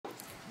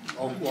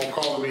We'll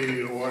call the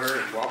meeting to order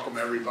and welcome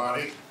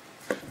everybody.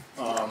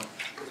 Now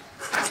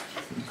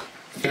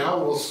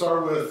we'll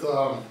start with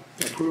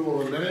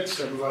approval of the minutes.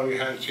 Everybody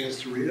had a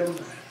chance to read them.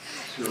 Is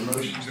there a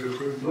motion to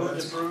approve the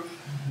minutes?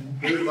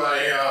 Moved by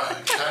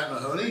Pat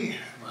Mahoney,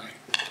 my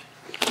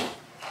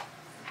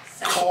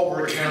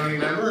Culver County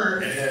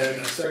member,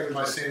 and seconded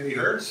by Sandy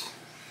Hertz.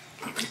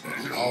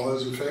 All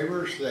those in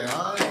favor, say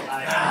aye.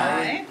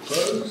 Aye.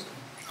 Opposed?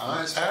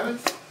 Ayes have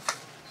it.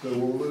 So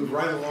we'll move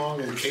right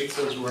along, and Kate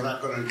says we're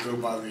not going to go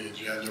by the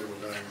agenda.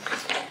 We're going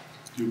to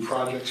do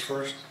projects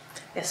first.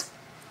 Yes.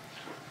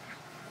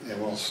 And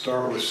we'll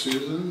start with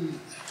Susan.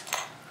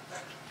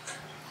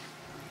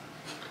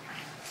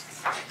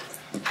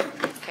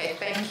 Okay,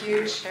 thank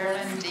you,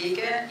 Chairman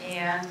Deegan,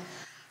 and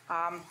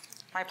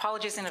my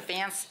apologies in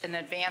advance.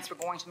 We're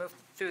going to move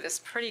through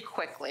this pretty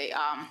quickly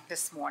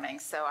this morning,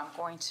 so I'm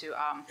going to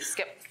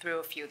skip through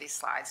a few of these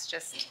slides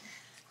just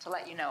to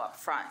let you know up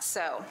front.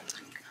 So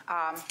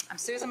I'm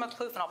Susan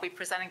McCloof, and I'll be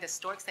presenting the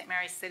Historic St.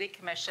 Mary's City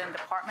Commission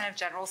Department of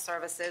General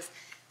Services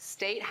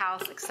State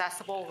House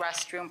Accessible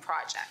Restroom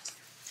Project.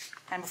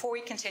 And before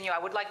we continue, I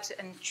would like to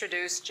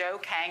introduce Joe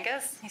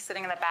Kangas. He's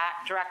sitting in the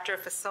back, Director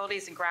of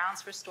Facilities and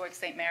Grounds for Historic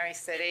St. Mary's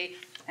City,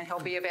 and he'll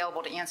be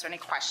available to answer any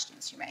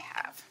questions you may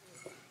have.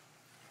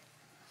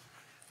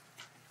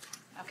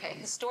 Okay,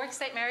 Historic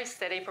St. Mary's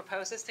City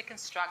proposes to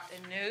construct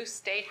a new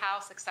State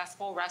House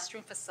accessible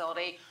restroom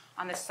facility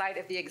on the site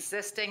of the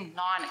existing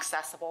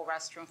non-accessible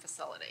restroom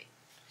facility.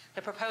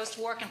 The proposed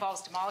work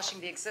involves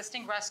demolishing the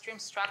existing restroom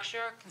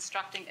structure,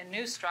 constructing a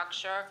new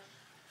structure,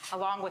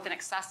 along with an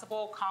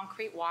accessible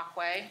concrete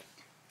walkway,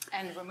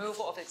 and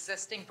removal of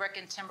existing brick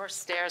and timber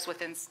stairs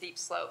within steep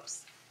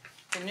slopes.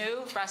 The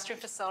new restroom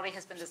facility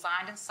has been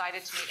designed and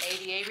sited to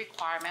meet ADA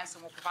requirements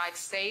and will provide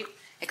safe,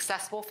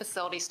 accessible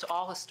facilities to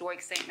all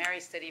historic St.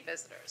 Mary's City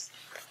visitors.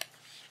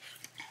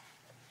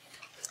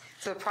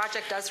 So the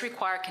project does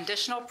require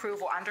conditional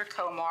approval under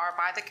COMAR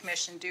by the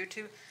Commission due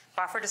to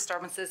buffer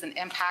disturbances and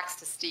impacts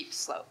to steep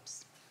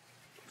slopes.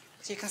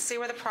 So you can see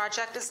where the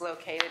project is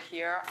located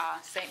here.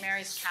 St.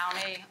 Mary's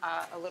County,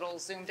 a little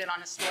zoomed in on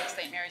historic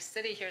St. Mary's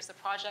City. Here's the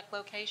project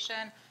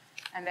location.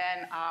 And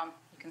then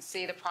you can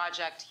see the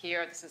project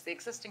here. This is the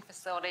existing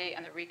facility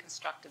and the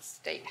reconstructed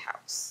State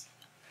House.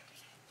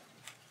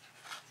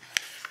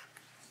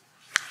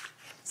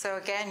 So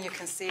again, you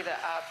can see the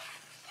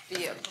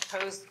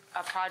proposed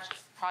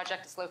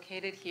project is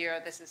located here.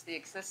 This is the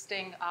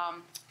existing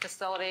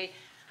facility.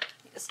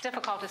 It's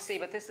difficult to see,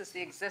 but this is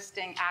the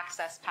existing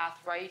access path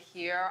right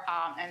here.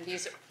 And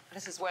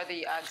this is where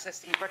the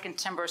existing brick and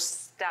timber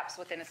steps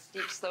within a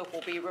steep slope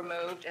will be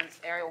removed, and this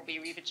area will be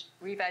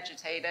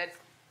revegetated.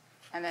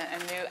 And then a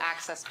new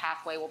access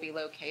pathway will be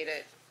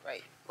located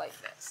right like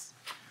this.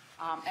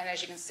 And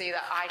as you can see,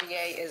 the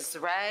IDA is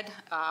red,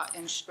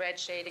 in red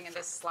shading in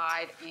this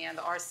slide, and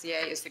the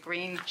RCA is the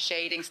green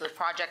shading, so the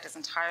project is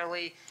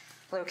entirely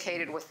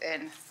located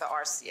within the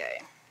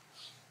RCA.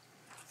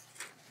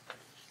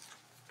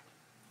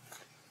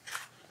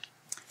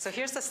 So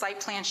here's the site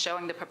plan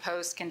showing the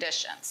proposed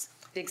conditions.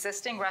 The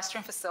existing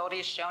restroom facility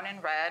is shown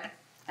in red,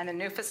 and the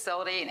new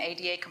facility and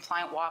ADA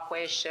compliant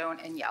walkway is shown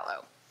in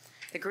yellow.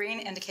 The green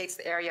indicates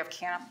the area of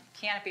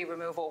canopy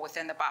removal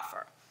within the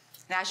buffer.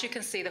 And as you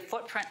can see, the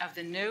footprint of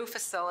the new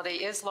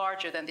facility is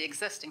larger than the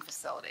existing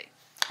facility.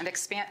 And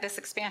this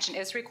expansion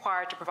is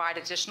required to provide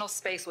additional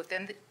space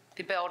within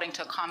the building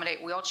to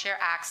accommodate wheelchair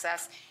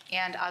access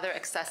and other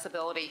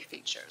accessibility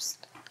features.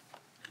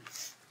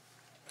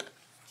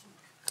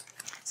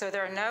 So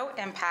there are no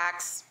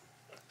impacts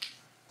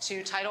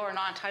to tidal or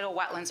non-tidal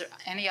wetlands or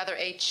any other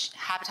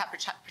habitat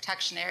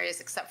protection areas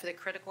except for the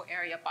critical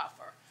area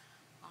buffer.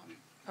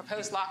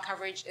 Proposed lot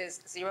coverage is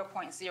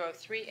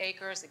 0.03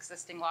 acres.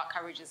 Existing lot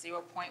coverage is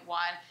 0.1.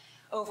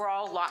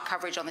 Overall lot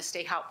coverage on the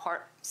State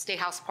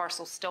House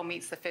parcel still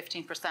meets the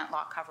 15%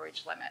 lot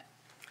coverage limit.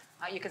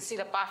 You can see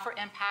the buffer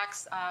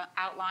impacts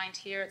outlined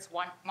here. It's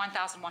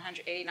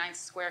 1,189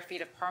 square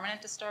feet of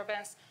permanent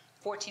disturbance,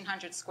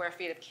 1,400 square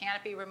feet of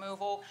canopy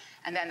removal,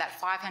 and then that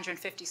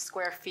 550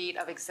 square feet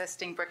of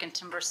existing brick and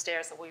timber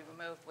stairs that we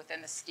removed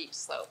within the steep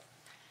slope.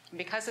 And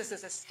because this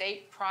is a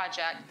state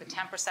project, the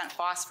 10%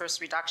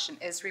 phosphorus reduction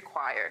is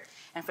required.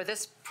 And for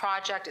this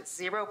project, it's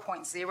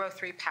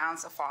 0.03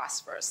 pounds of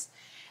phosphorus.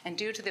 And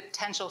due to the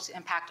potential to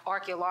impact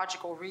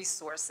archaeological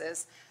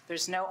resources,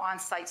 there's no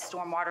on-site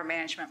stormwater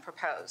management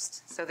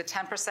proposed. So the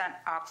 10%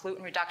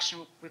 pollutant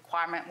reduction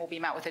requirement will be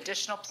met with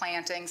additional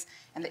plantings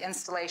and the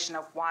installation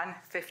of one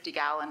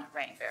 50-gallon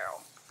rain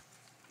barrel.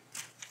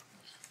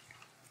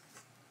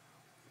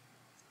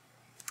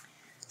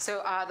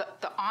 So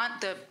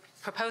the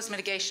proposed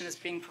mitigation is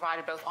being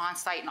provided both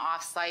on-site and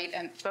off-site,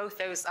 and both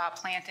those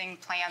planting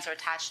plans are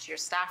attached to your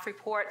staff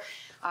report.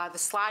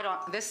 This slide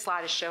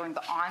is showing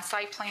the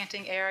on-site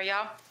planting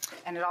area,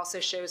 and it also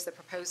shows the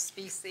proposed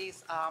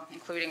species,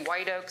 including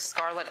white oak,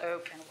 scarlet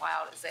oak, and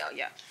wild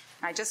azalea.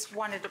 And I just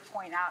wanted to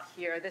point out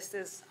here, this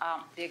is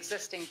the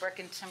existing brick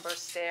and timber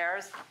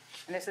stairs,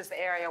 and this is the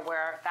area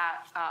where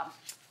that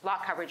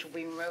lot coverage will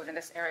be removed, and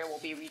this area will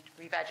be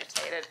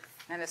revegetated,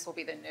 and this will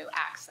be the new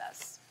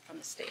access from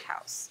the State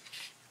House.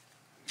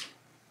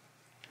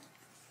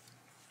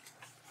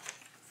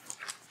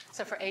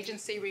 So for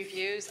agency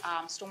reviews,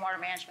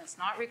 stormwater management is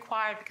not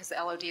required because the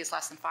LOD is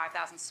less than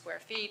 5,000 square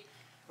feet.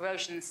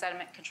 Erosion and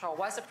sediment control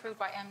was approved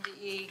by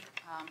MDE.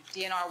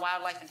 DNR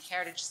Wildlife and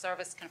Heritage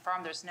Service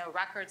confirmed there's no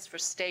records for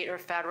state or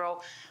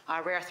federal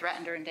rare,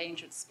 threatened, or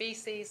endangered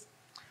species.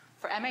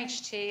 For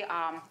MHT,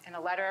 in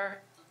a letter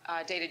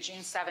dated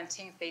June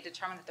 17th, they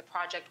determined that the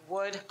project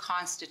would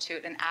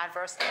constitute an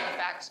adverse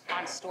effect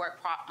on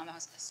the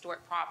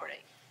historic property.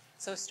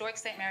 So Historic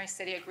St. Mary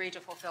City agreed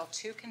to fulfill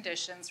two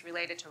conditions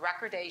related to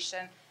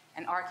recordation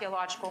and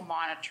archaeological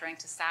monitoring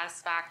to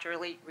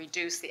satisfactorily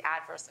reduce the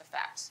adverse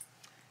effect.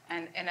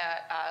 And in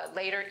a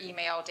later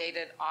email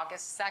dated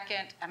August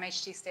 2nd,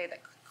 MHT stated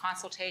that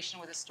consultation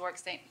with Historic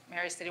St.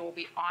 Mary City will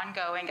be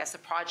ongoing as the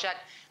project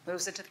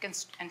moves into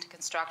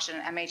construction,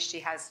 and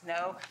MHT has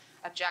no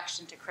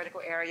objection to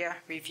critical area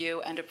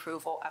review and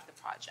approval of the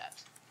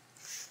project.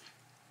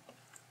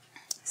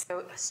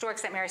 So Historic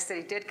St. Mary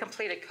City did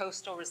complete a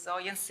coastal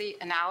resiliency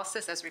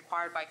analysis as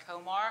required by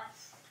COMAR.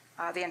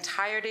 The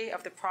entirety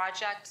of the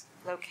project,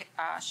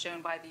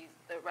 shown by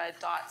the red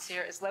dots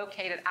here, is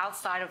located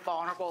outside of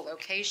vulnerable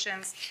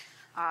locations,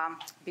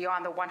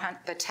 beyond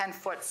the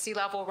 10-foot sea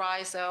level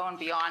rise zone,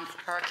 beyond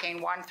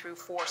Hurricane 1 through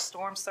 4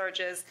 storm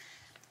surges,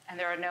 and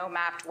there are no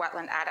mapped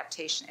wetland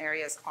adaptation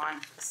areas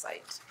on the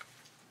site.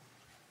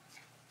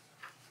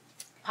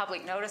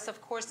 Public notice,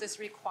 of course, is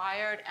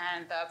required,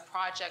 and the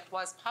project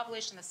was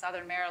published in the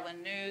Southern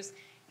Maryland News,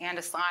 and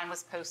a sign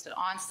was posted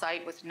on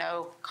site with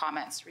no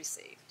comments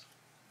received.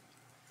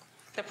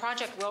 The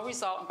project will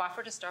result in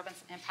buffer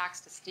disturbance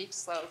impacts to steep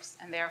slopes,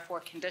 and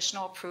therefore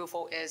conditional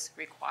approval is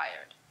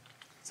required.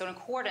 So in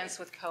accordance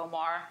with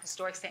COMAR,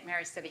 Historic St.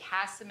 Mary City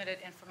has submitted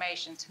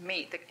information to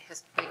meet the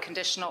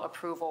conditional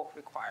approval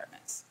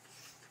requirements.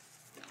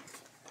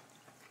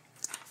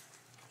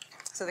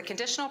 So the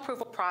conditional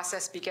approval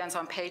process begins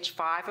on page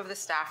 5 of the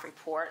staff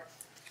report,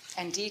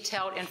 and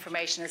detailed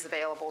information is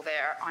available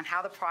there on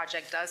how the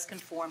project does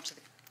conform to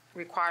the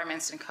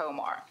requirements in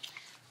COMAR.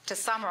 To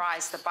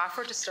summarize, the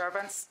buffer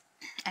disturbance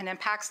and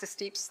impacts to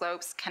steep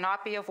slopes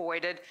cannot be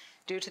avoided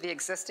due to the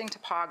existing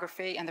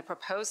topography, and the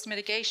proposed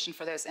mitigation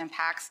for those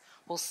impacts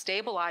will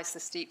stabilize the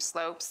steep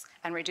slopes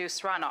and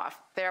reduce runoff,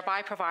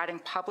 thereby providing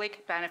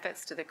public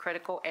benefits to the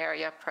critical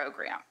area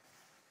program.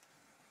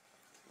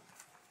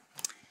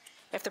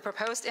 If the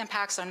proposed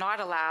impacts are not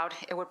allowed,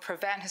 it would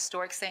prevent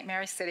Historic St.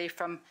 Mary City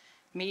from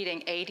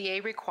meeting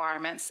ADA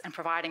requirements and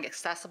providing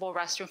accessible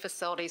restroom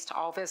facilities to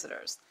all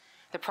visitors.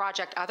 The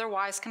project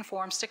otherwise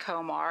conforms to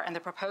COMAR, and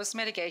the proposed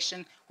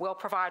mitigation will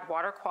provide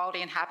water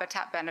quality and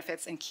habitat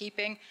benefits in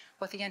keeping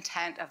with the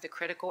intent of the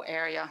critical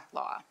area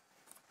law.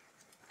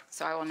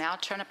 So I will now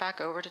turn it back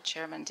over to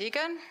Chairman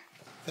Deegan.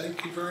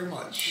 Thank you very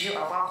much. You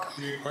are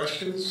welcome. Any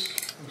questions?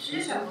 I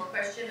just have one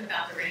question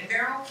about the rain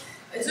barrel.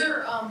 Is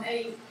there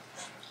a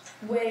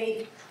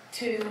way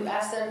to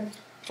ask them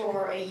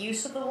for a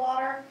use of the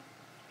water?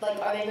 Like,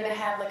 are they going to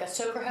have like a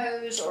soaker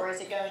hose, or is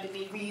it going to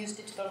be reused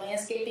into the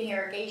landscaping,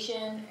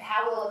 irrigation?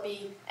 How will it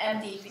be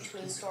emptied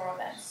between storm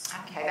events?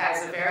 Okay, that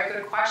is a very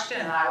good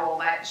question, and I will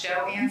let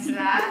Joe answer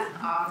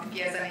that. If he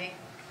has any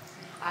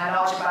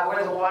knowledge about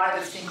where the water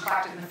that's being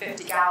collected in the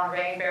 50-gallon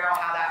rain barrel,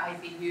 how that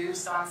might be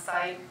used on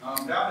site.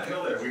 Down the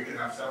hill there, we could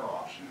have several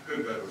options. We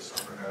could go to a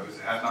soaker hose.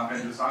 It has not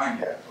been designed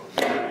yet, but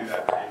we could do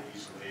that pretty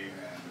easily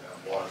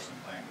and water some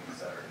plantings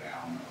that are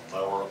down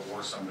lower,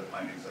 or some of the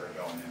plantings that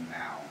are going in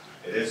now.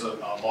 It is a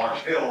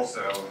large hill,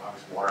 so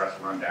obviously water has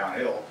to run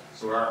downhill,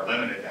 so we are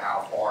limited to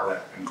how far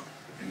that can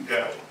go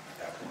at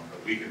that point.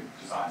 But we can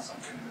design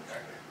something to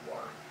protect the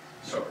water.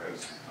 Soaker hose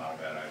is not a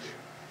bad idea.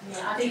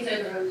 Yeah, I think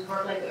soaker hoses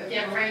work. Like if you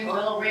have a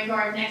little rain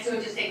garden next to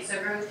it, just take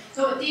soaker hose.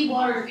 So it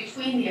dewaters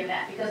between the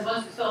event, because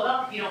once it's filled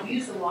up, if you don't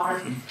use the water,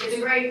 it's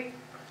a great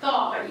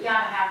thought, but you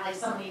gotta have like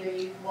something where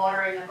you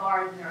watering a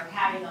garden or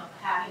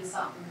having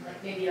something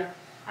like maybe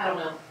I don't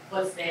know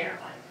what's there,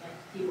 like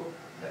people.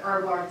 The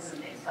herb gardens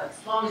and things, but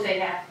as long as they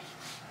have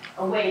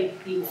a way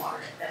to dewater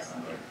it, that's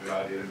a good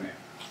idea to me.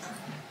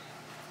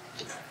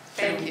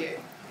 Thank you.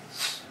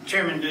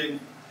 Chairman Deegan,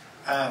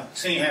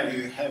 seeing how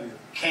you have your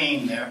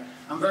cane there,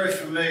 I'm very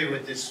familiar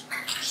with this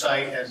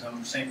site as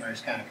I'm St. Mary's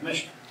County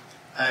Commissioner.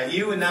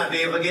 You would not be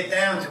able to get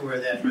down to where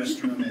that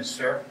restroom is,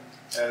 sir,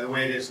 the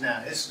way it is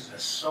now. This is a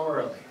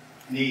sorely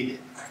needed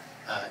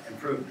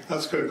improvement.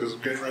 That's good, because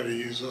I'm getting ready to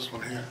use this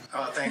one here.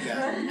 Oh, thank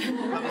God.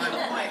 But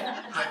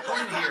my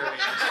point here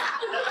is,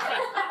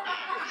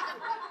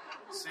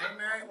 St.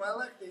 Mary, well,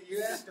 look,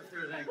 you asked if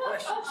there was any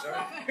questions,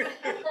 sir.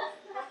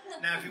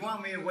 Now, if you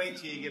want me to wait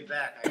till you get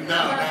back, I can.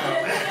 No,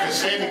 because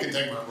Sandy can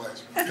take my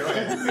place. Go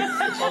ahead.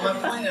 Well,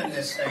 my point on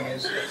this thing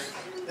is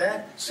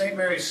that St.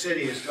 Mary's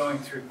City is going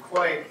through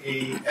quite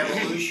an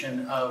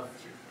evolution of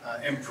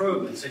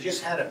improvements. They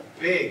just had a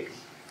big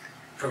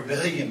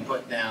pavilion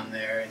put down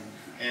there,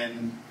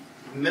 and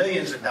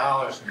millions of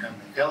dollars are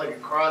coming.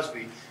 Delegate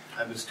Crosby,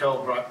 I was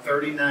told, brought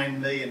 $39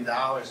 million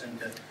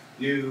into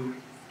new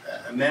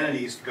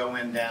amenities to go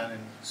in down in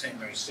St.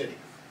 Mary's City.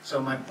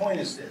 So my point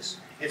is this.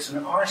 It's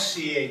an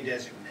RCA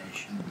designation.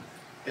 designation.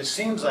 It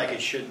seems like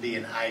it should be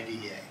an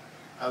IDA.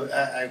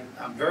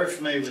 I'm very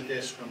familiar with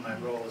this from my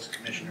role as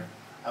commissioner.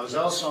 I was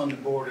also on the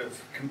board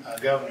of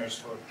governors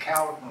for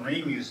Calvert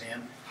Marine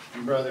Museum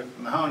and Brother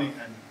Mahoney,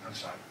 and I'm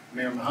sorry,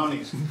 Mayor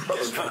Mahoney's.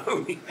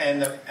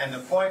 And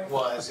the point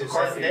was is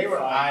that they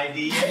were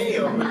IDA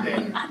over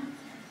there.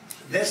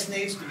 This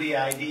needs to be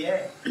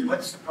IDA.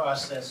 What's the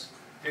process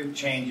to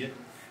change it?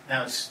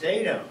 Now it's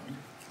state-owned.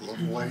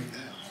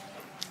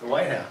 The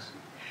White House.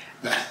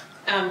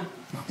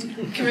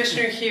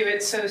 Commissioner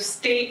Hewitt, so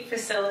state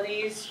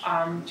facilities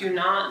do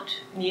not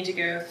need to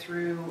go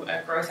through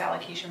a growth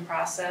allocation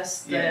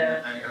process.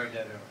 Yeah, I heard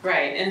that.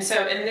 Right, and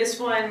so in this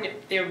one,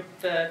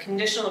 the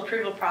conditional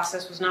approval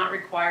process was not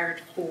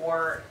required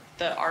for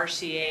the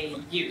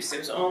RCA use. It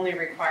was only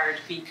required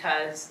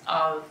because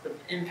of the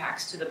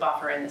impacts to the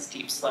buffer and the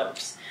steep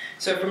slopes.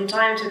 So from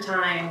time to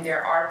time,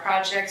 there are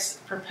projects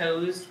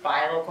proposed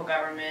by local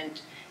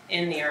government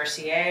in the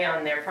RCA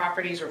on their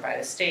properties or by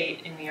the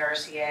state in the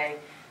RCA,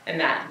 and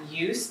that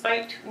use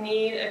might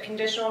need a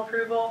conditional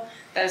approval.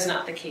 That is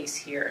not the case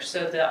here.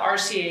 So the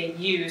RCA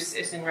use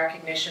is in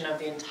recognition of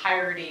the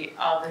entirety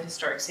of the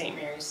historic St.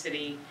 Mary's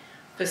City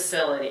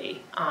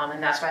facility,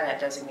 and that's why that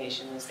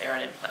designation is there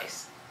and in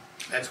place.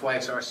 That's why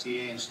it's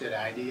RCA instead of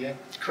IDA?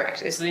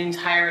 Correct. It's the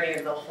entirety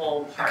of the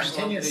whole I parcel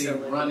continue to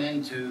facility. run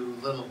into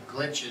little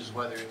glitches,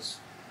 whether it's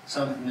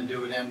something to do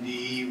with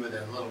MDE with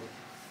a little,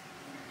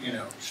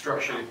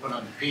 structure they put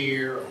on the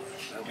pier or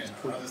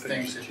other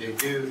things that they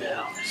do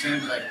that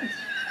seems like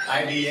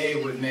IDA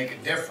would make a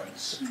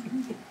difference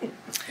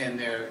in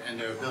their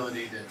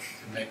ability to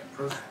make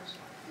improvements.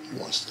 He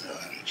wants to know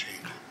how to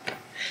change it.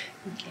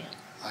 We can't.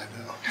 I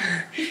know.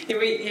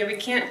 We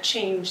can't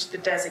change the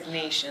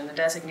designation. The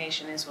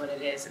designation is what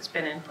it is. It's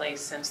been in place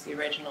since the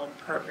original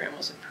program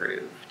was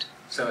approved.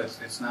 So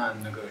it's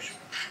non-negotiable.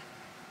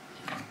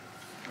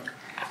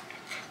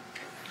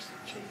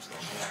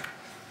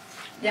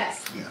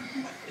 Yes. Yeah.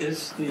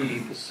 Is the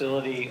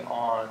facility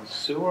on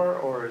sewer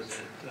or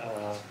is it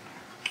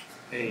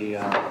a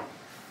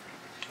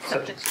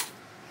septic?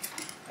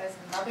 That's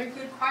another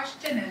good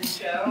question, and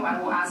Joe, I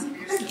will ask for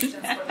your assistance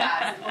with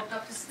that. Is it hooked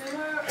up to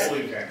sewer?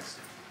 Holding tanks,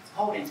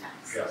 Holding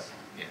tanks. yes.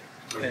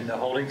 And the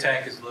holding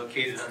tank is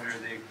located under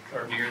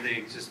or near the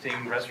existing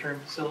restroom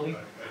facility?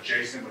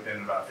 Adjacent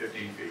within about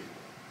 15 feet.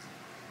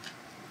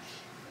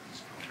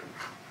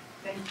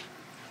 Thank you.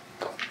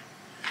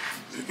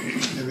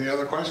 Any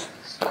other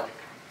questions?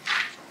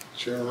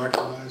 Chair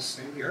recognizes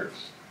Sandy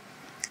Hertz.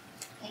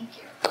 Thank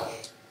you.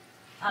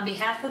 On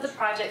behalf of the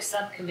project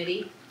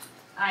subcommittee,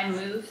 I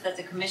move that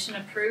the commission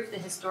approve the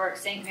historic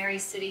St.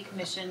 Mary's City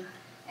Commission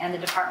and the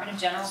Department of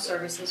General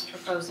Services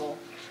proposal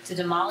to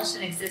demolish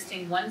an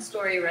existing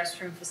one-story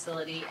restroom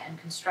facility and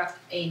construct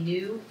a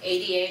new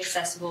ADA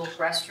accessible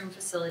restroom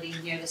facility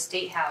near the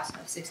State House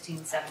of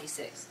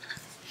 1676.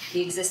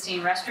 The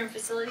existing restroom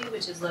facility,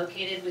 which is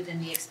located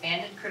within the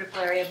expanded critical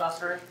area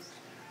buffer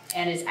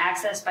and is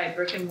accessed by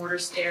brick and mortar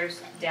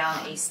stairs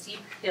down a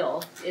steep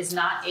hill, is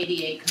not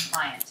ADA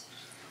compliant.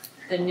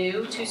 The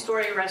new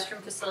two-story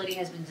restroom facility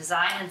has been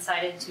designed and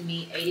sited to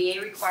meet ADA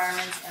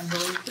requirements and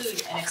will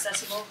include an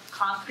accessible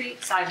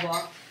concrete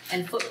sidewalk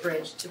and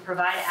footbridge to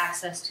provide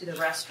access to the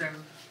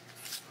restrooms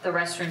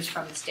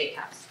from the State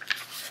House.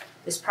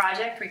 This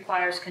project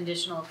requires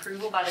conditional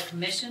approval by the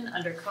Commission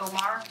under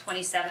COMAR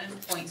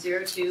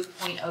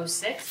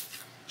 27.02.06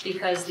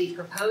 because the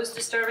proposed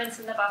disturbance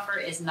in the buffer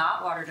is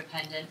not water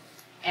dependent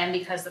and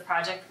because the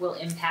project will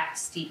impact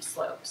steep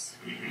slopes.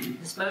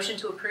 This motion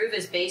to approve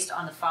is based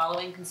on the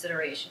following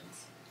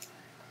considerations.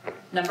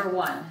 Number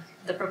one,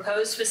 the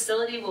proposed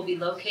facility will be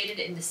located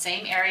in the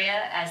same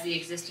area as the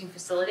existing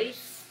facility,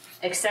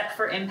 except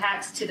for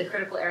impacts to the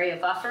critical area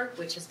buffer,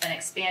 which has been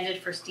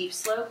expanded for steep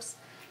slopes.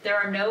 There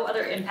are no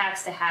other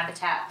impacts to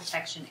habitat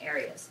protection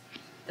areas.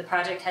 The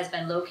project has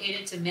been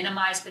located to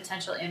minimize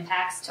potential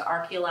impacts to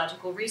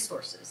archaeological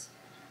resources.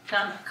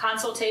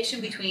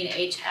 Consultation between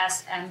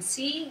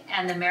HSMC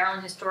and the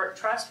Maryland Historic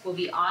Trust will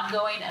be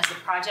ongoing as the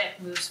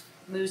project moves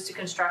to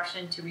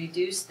construction to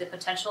reduce the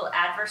potential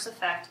adverse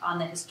effect on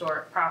the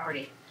historic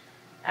property.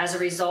 As a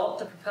result,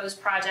 the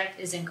proposed project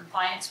is in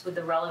compliance with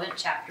the relevant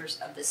chapters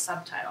of this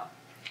subtitle.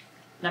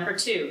 Number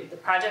two, the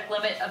project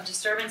limit of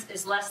disturbance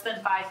is less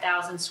than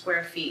 5,000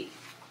 square feet.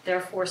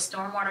 Therefore,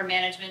 stormwater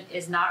management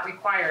is not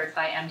required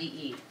by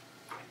MDE.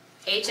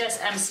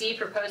 HSMC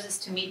proposes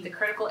to meet the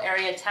critical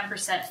area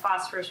 10%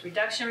 phosphorus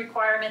reduction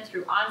requirement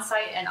through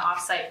on-site and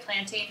off-site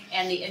planting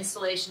and the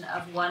installation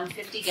of one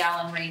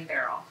 50-gallon rain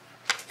barrel.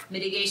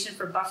 Mitigation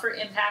for buffer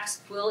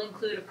impacts will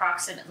include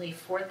approximately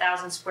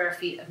 4,000 square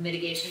feet of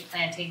mitigation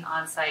planting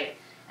on-site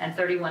and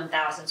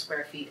 31,000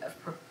 square feet of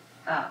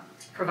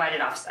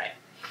provided off-site.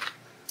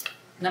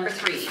 Number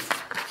three,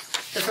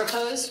 the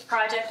proposed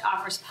project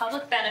offers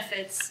public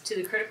benefits to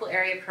the critical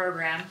area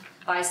program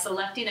by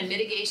selecting a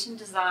mitigation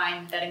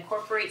design that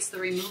incorporates the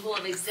removal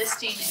of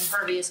existing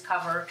impervious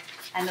cover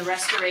and the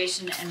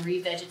restoration and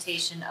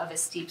revegetation of a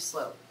steep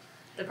slope.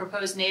 The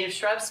proposed native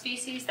shrub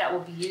species that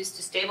will be used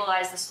to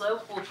stabilize the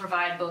slope will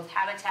provide both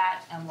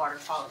habitat and water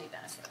quality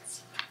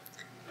benefits.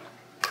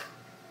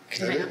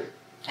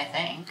 I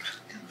think.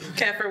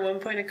 Can I offer one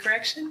point of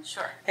correction?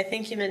 Sure. I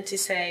think you meant to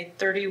say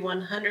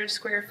 3,100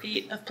 square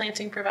feet of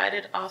planting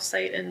provided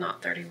off-site and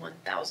not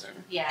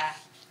 31,000. Yeah,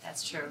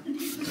 that's true.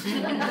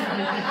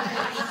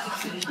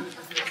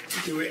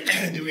 Do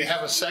we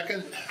have a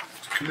second?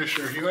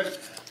 Commissioner Hewitt?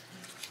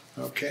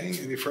 Okay,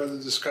 any further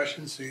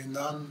discussion? Seeing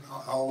none,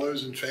 all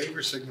those in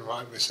favor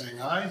signify by saying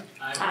aye.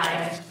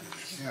 Aye.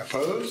 Any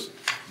opposed?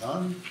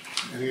 None?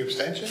 Any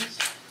abstentions?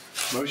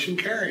 Motion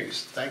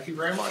carries. Thank you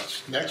very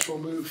much. Next, we'll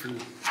move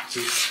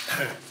to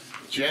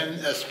Jen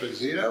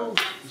Esposito,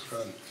 who's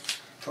going to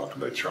talk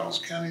about Charles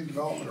County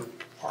Development of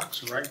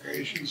Parks and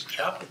Recreations,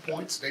 Chapel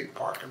Point State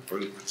Park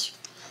improvements.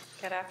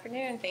 Good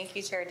afternoon. Thank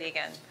you, Chair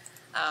Deegan.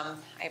 I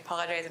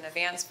apologize in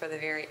advance for the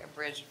very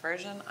abridged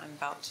version I'm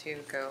about to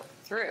go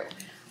through.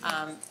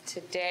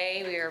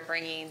 Today, we are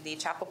bringing the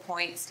Chapel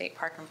Point State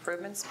Park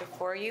improvements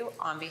before you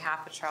on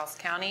behalf of Charles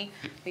County.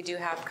 We do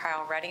have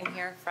Kyle Redding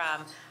here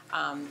from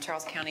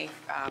Charles County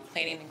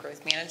Planning and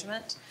Growth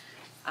Management.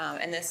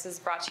 And this is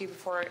brought to you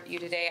before you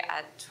today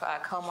at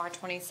COMAR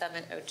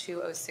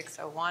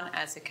 27020601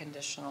 as a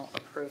conditional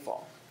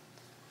approval.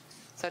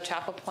 So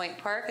Chapel Point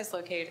Park is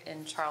located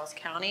in Charles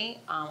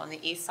County on the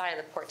east side of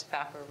the Port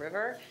Tobacco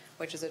River,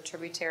 which is a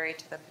tributary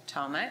to the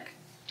Potomac.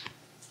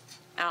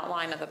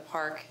 Outline of the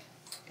park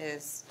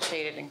is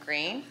shaded in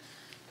green.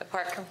 The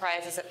park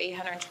comprises of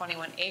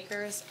 821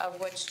 acres, of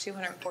which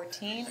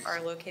 214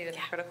 are located in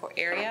the critical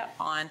area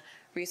on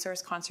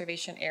Resource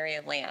Conservation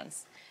Area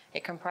lands.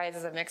 It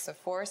comprises a mix of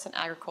forest and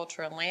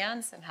agricultural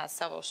lands and has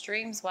several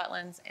streams,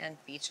 wetlands, and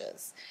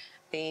beaches.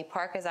 The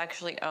park is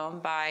actually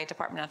owned by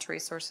Department of Natural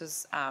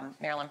Resources,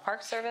 Maryland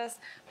Park Service,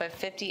 but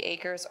 50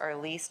 acres are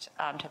leased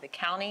to the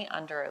county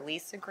under a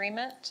lease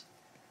agreement,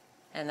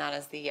 and that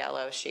is the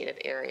yellow shaded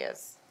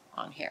areas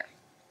on here.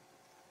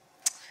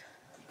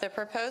 The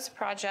proposed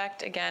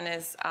project, again,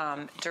 is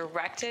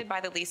directed by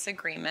the lease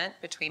agreement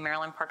between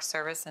Maryland Park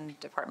Service and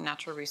Department of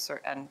Natural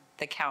Resources and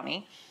the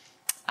county.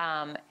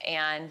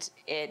 And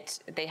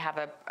they have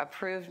an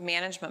approved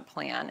management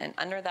plan, and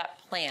under that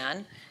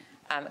plan,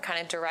 it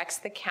kind of directs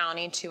the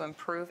county to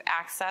improve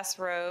access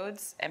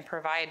roads and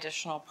provide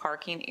additional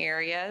parking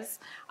areas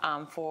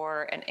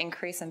for an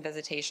increase in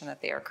visitation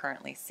that they are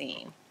currently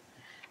seeing.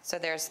 So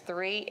there's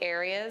 3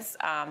 areas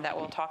that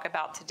we'll talk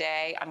about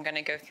today. I'm going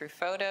to go through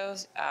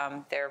photos.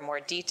 Their more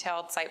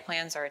detailed site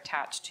plans are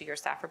attached to your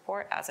staff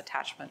report as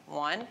attachment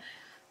 1.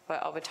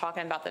 But I'll be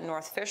talking about the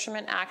North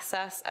Fisherman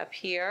access up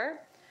here,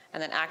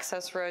 and then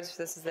access roads.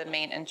 This is the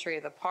main entry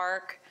of the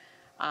park.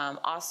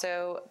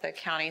 Also, the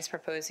county is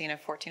proposing a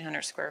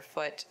 1,400 square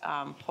foot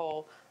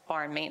pole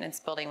barn maintenance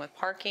building with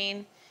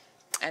parking,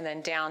 and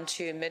then down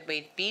to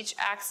Midway Beach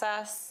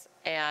access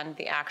and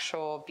the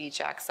actual beach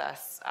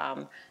access.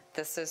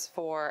 This is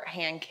for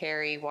hand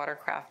carry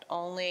watercraft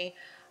only,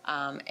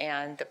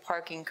 and the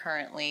parking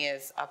currently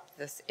is up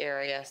this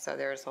area, so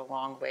there's a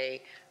long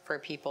way for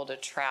people to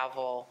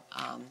travel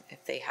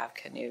if they have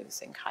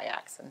canoes and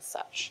kayaks and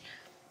such.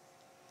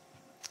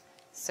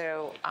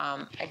 So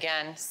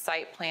again,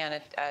 site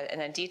plan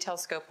and a detailed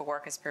scope of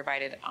work is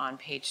provided on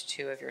page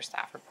 2 of your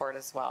staff report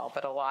as well.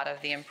 But a lot of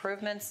the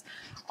improvements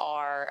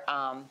are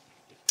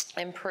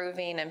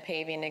improving and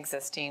paving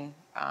existing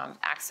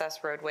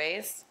access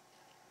roadways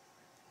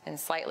and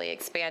slightly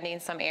expanding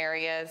some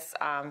areas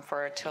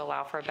to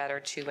allow for better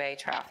two-way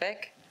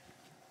traffic.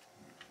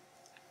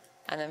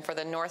 And then for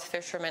the North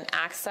Fisherman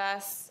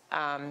access,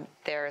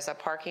 there's a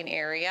parking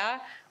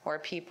area where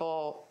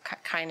people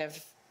kind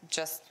of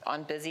just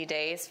on busy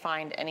days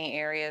find any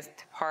areas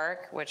to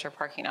park, which are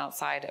parking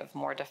outside of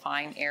more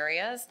defined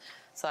areas.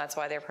 So that's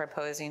why they're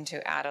proposing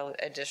to add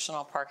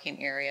additional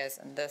parking areas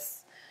in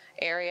this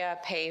area,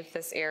 pave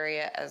this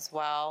area as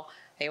well.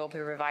 They will be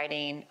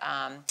providing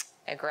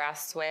a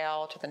grass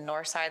swale to the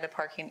north side of the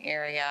parking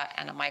area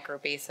and a micro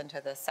basin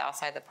to the south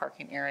side of the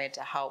parking area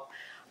to help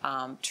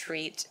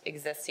treat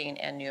existing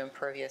and new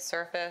impervious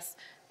surface.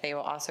 They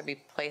will also be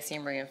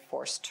placing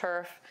reinforced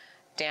turf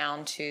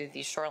down to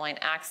the shoreline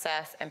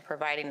access and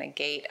providing a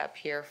gate up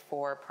here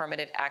for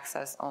permitted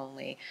access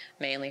only,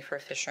 mainly for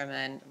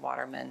fishermen,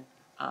 watermen,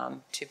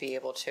 to be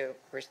able to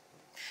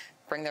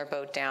bring their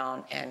boat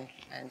down and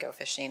go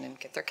fishing and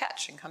get their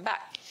catch and come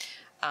back.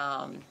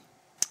 And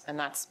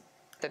that's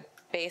the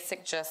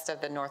basic gist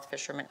of the North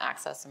Fisherman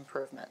access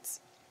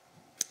improvements.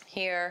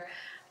 Here,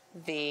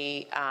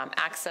 the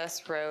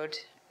access road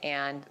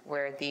and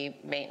where the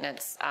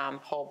maintenance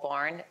pole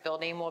barn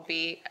building will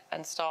be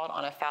installed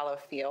on a fallow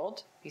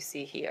field, you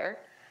see here.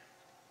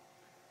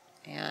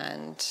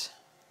 And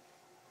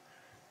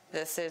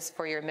this is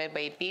for your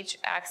Midway Beach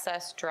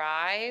access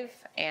drive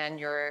and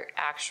your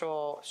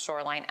actual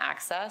shoreline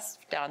access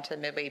down to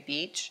Midway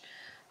Beach.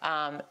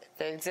 The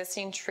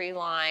existing tree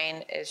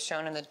line is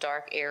shown in the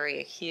dark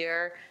area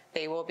here.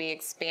 They will be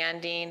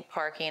expanding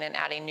parking and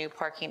adding new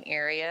parking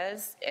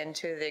areas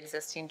into the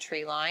existing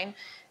tree line.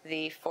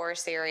 The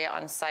forest area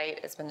on site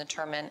has been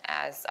determined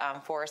as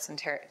forest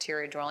and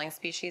interior dwelling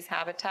species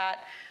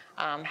habitat.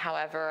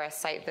 However, a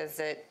site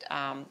visit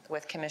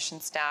with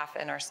commission staff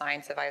and our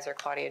science advisor,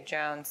 Claudia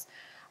Jones,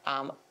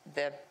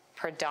 the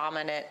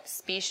predominant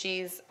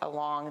species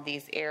along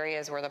these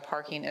areas where the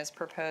parking is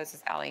proposed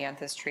is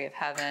Ailanthus tree of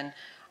heaven,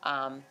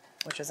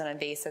 which is an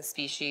invasive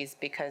species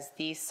because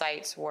these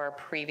sites were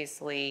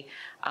previously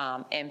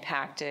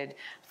impacted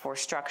for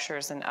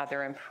structures and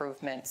other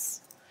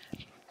improvements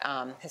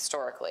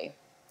historically.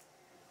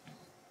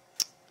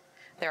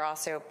 They're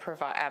also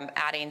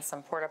adding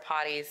some porta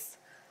potties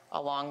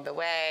along the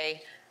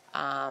way.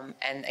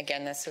 And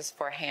again, this is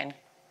for hand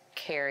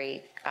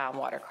carry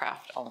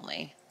watercraft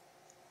only.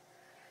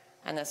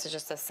 And this is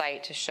just a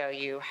site to show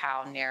you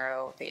how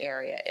narrow the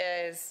area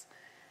is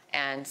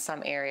and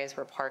some areas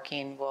where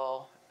parking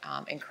will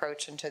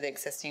encroach into the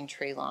existing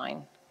tree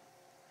line.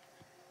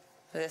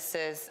 This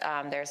is,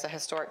 there's a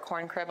historic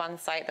corn crib on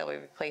site that we'll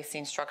be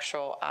replacing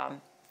structural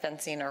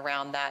fencing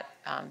around that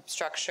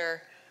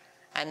structure.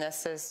 And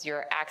this is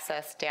your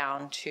access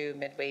down to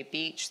Midway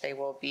Beach. They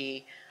will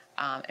be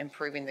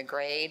improving the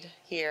grade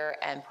here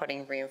and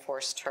putting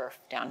reinforced turf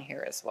down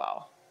here as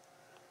well.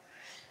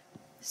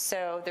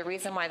 So the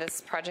reason why this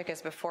project is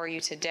before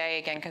you today,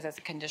 again, because it's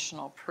a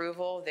conditional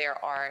approval,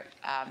 there are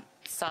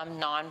some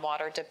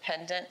non-water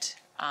dependent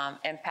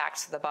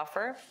impacts to the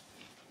buffer.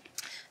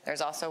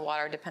 There's also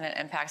water dependent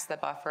impacts to the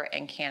buffer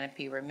and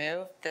canopy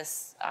removed.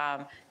 This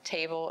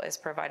table is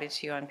provided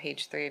to you on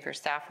page 3 of your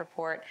staff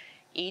report.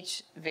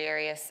 Each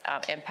various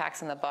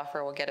impacts in the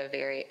buffer will get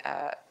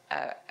a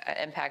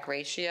impact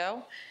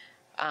ratio.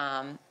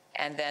 And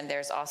then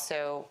there's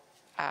also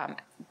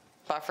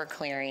buffer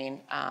clearing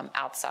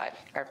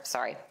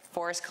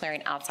forest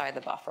clearing outside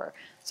the buffer.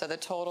 So the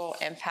total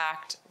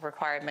impact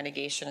required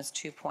mitigation is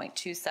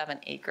 2.27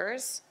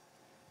 acres.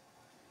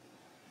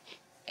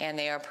 And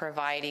they are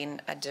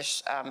providing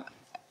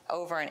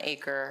over an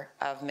acre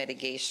of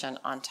mitigation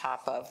on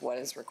top of what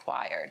is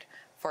required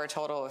for a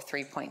total of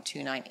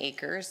 3.29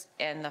 acres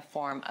in the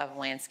form of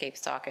landscape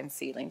stock and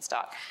seedling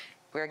stock.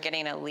 We're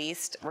getting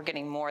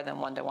more than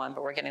 1-to-1,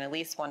 but we're getting at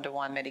least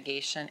 1-to-1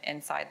 mitigation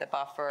inside the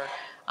buffer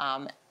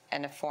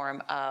in the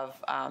form of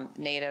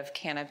native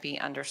canopy,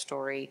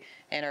 understory,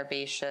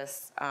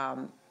 herbaceous,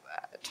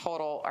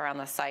 total around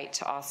the site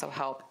to also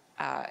help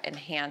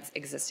enhance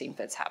existing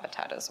FIDS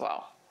habitat as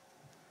well.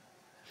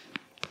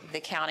 The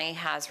county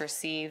has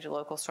received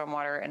local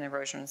stormwater and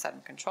erosion and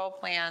sediment control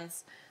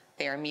plans.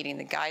 They are meeting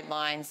the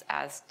guidelines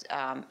as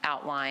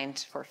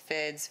outlined for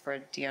FIDS, for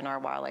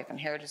DNR Wildlife and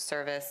Heritage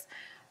Service.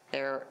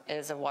 There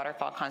is a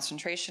waterfall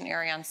concentration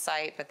area on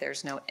site, but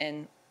there's no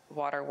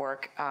in-water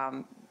work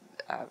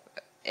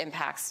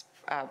impacts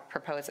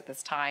proposed at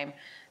this time.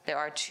 There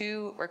are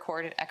 2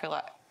 recorded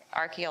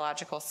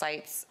archaeological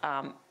sites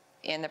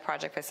in the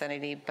project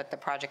vicinity, but the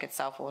project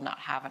itself will not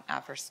have an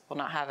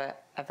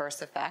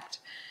adverse effect.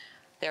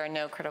 There are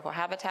no critical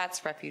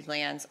habitats, refuge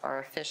lands,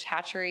 or fish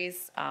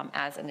hatcheries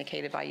as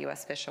indicated by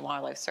U.S. Fish and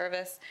Wildlife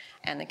Service,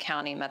 and the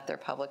county met their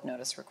public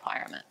notice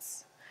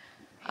requirements.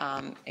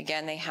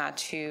 Again, they had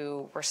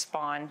to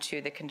respond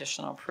to the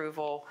conditional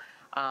approval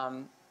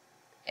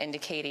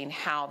indicating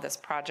how this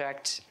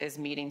project is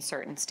meeting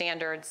certain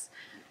standards.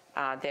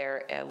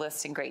 They're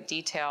listed in great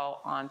detail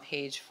on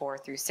page 4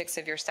 through 6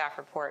 of your staff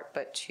report,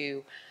 but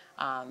to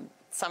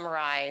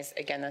summarize,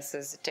 again, this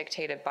is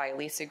dictated by a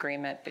lease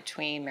agreement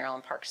between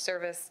Maryland Park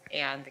Service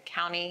and the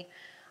county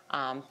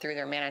through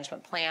their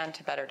management plan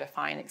to better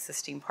define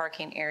existing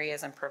parking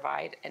areas and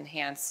provide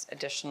enhanced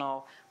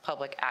additional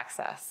public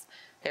access.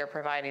 They're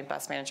providing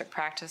best management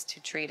practice to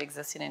treat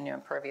existing and new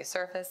impervious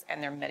surface,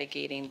 and they're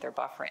mitigating their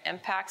buffer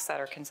impacts that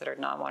are considered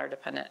non-water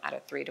dependent at a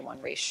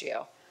 3-to-1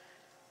 ratio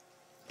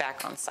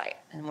back on site.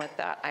 And with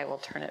that, I will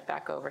turn it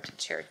back over to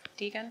Chair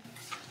Deegan.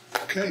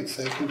 Okay,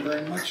 thank you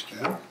very much,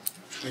 Jen.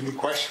 Any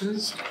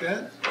questions,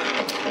 Jen?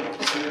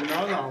 Seeing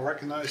none, I'll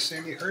recognize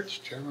Sandy Hertz,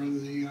 Chairman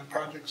of the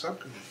Project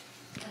Subcommittee.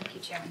 Thank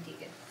you, Chairman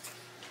Deegan.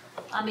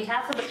 On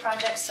behalf of the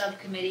Project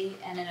Subcommittee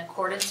and in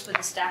accordance with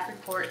the staff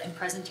report and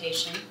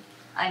presentation,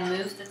 I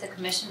move that the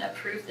Commission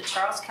approve the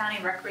Charles County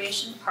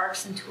Recreation,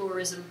 Parks, and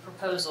Tourism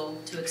proposal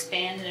to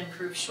expand and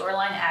improve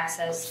shoreline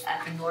access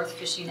at the North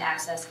Fishing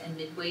Access and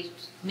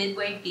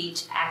Midway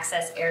Beach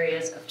access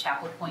areas of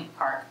Chapel Point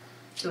Park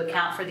to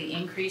account for the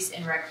increase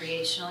in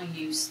recreational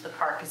use the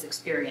park is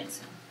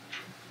experiencing.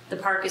 The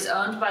park is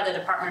owned by the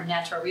Department of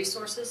Natural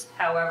Resources.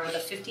 However, the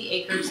 50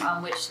 acres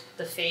on which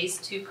the Phase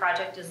 2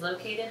 project is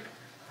located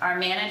are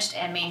managed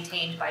and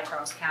maintained by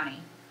Charles County.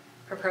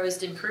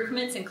 Proposed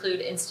improvements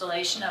include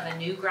installation of a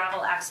new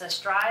gravel access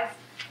drive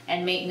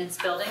and maintenance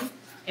building,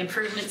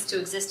 improvements to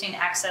existing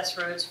access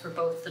roads for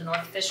both the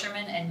North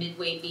Fisherman and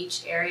Midway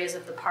Beach areas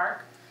of the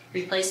park,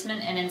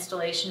 replacement and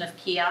installation of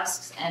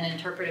kiosks and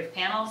interpretive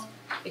panels,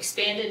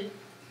 expanded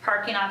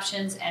parking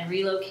options, and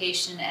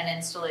relocation and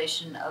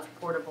installation of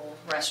portable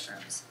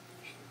restrooms.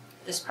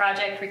 This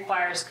project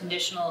requires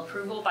conditional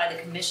approval by the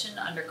Commission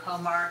under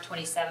COMAR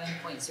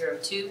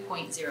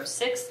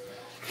 27.02.06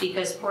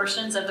 because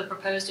portions of the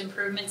proposed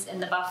improvements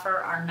in the buffer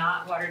are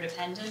not water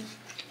dependent,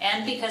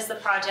 and because the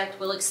project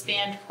will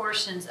expand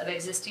portions of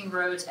existing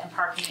roads and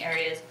parking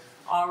areas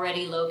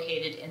already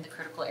located in the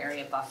critical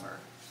area buffer.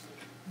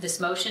 This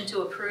motion to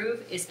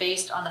approve is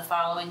based on the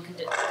following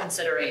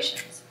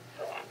considerations.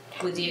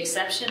 With the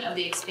exception of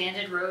the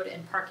expanded road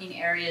and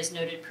parking areas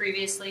noted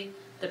previously,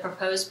 the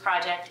proposed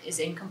project is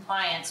in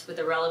compliance with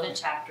the relevant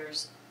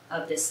chapters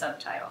of this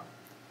subtitle.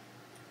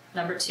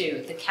 Number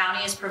 2, the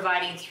county is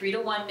providing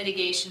 3-to-1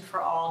 mitigation for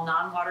all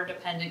non-water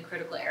dependent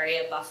critical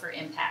area buffer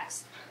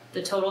impacts.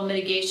 The total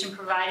mitigation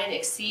provided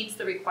exceeds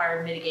the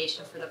required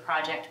mitigation for the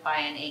project by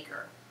an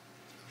acre.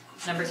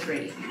 Number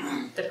 3,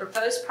 the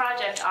proposed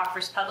project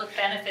offers public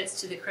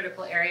benefits to the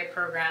critical area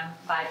program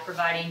by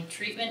providing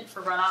treatment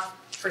for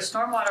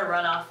stormwater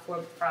runoff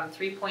from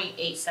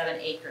 3.87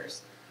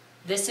 acres.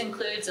 This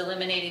includes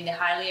eliminating the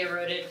highly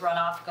eroded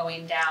runoff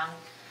going down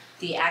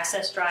the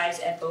access drives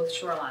at both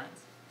shorelines.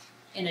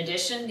 In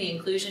addition, the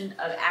inclusion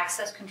of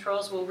access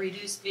controls will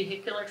reduce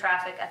vehicular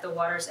traffic at the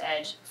water's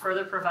edge,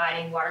 further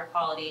providing water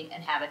quality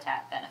and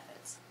habitat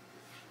benefits.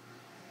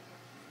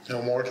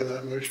 No more to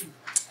that motion?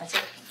 That's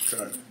it.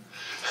 Good.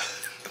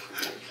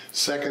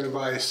 Seconded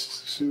by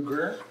Sue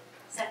Greer.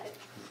 Second.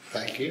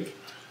 Thank you.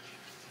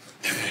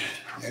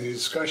 Any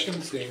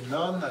discussion? Seeing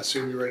none, I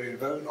assume you're ready to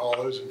vote. All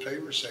those in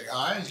favor say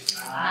aye.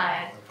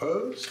 Aye.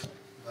 Opposed?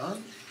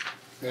 None.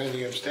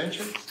 Any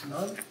abstentions?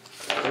 None.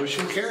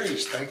 Motion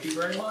carries. Thank you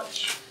very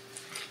much.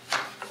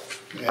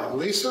 And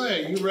Lisa,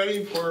 are you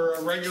ready for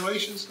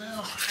regulations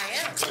now? I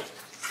am.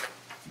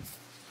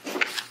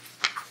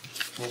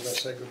 We're going to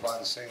say goodbye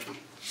to Sandy.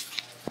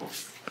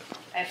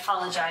 I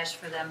apologize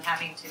for them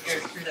having to go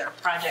through their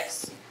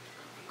projects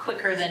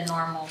quicker than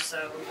normal,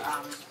 so,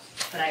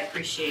 but I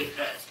appreciate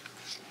that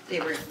they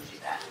were able to do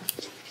that.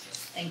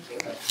 Thank you.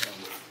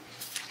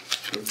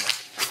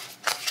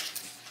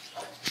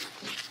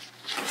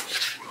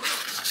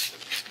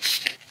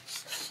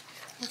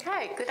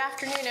 Okay, good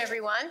afternoon,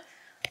 everyone.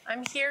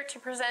 I'm here to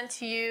present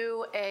to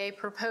you a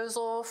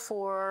proposal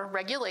for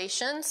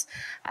regulations.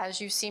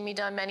 As you've seen me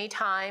done many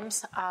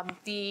times,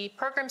 the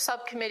program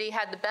subcommittee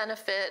had the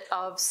benefit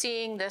of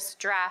seeing this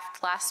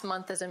draft last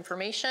month as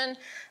information,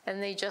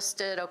 and they just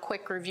did a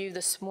quick review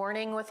this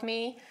morning with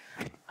me.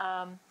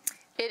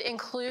 It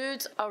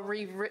includes a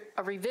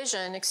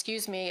revision,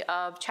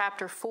 of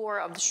Chapter 4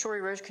 of the Shore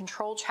Erosion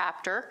Control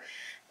chapter.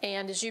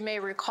 And as you may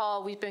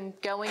recall, we've been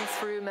going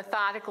through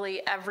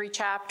methodically every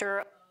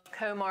chapter of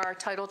COMAR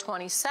Title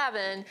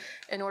 27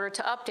 in order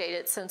to update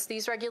it, since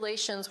these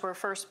regulations were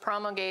first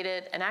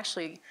promulgated and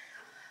actually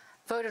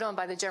voted on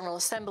by the General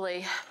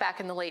Assembly back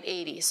in the late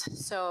 80s.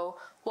 So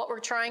what we're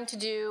trying to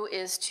do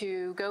is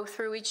to go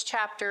through each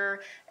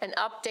chapter and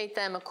update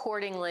them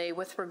accordingly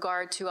with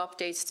regard to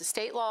updates to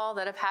state law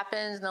that have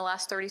happened in the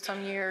last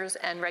 30-some years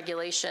and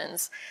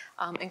regulations,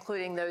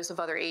 including those of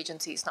other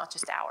agencies, not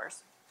just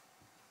ours.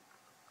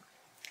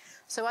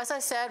 So as I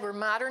said, we're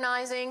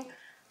modernizing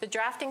the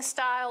drafting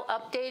style,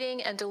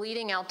 updating and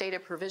deleting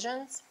outdated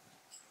provisions.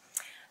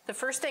 The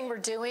first thing we're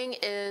doing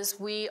is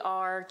we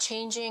are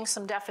changing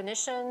some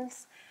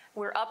definitions.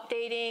 We're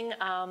updating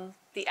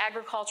the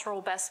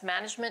agricultural best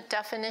management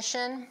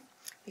definition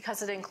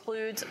because it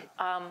includes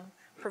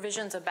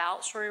provisions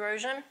about shore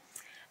erosion.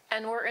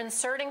 And we're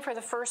inserting for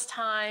the first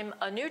time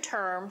a new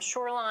term,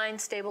 shoreline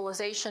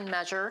stabilization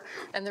measure.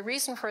 And the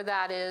reason for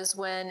that is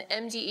when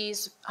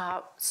MDE's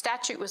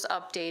statute was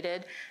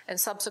updated and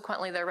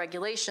subsequently their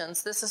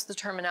regulations, this is the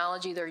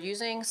terminology they're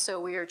using.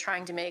 So we are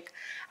trying to make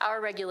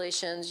our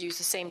regulations use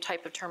the same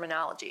type of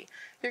terminology.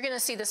 You're going to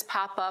see this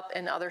pop up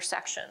in other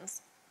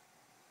sections.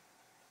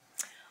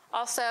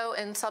 Also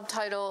in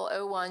subtitle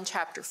 01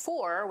 chapter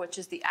 4, which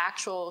is the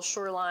actual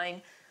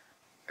shoreline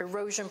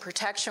erosion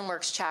protection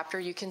works chapter,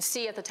 you can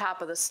see at the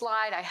top of the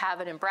slide, I have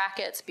it in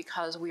brackets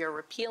because we are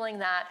repealing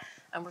that,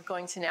 and we're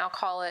going to now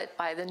call it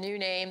by the new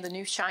name, the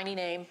new shiny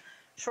name,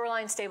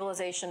 shoreline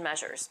stabilization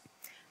measures.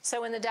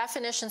 So in the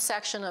definition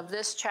section of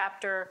this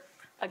chapter,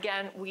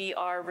 again, we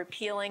are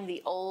repealing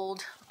the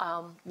old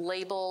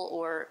label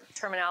or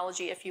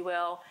terminology, if you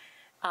will.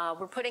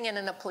 We're putting in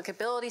an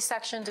applicability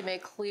section to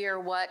make clear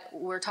what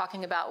we're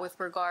talking about with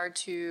regard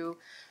to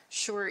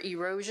shore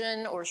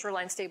erosion or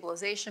shoreline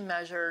stabilization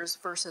measures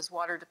versus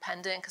water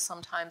dependent, because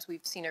sometimes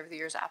we've seen over the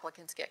years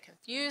applicants get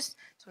confused.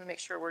 So we make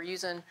sure we're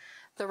using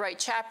the right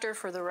chapter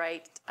for the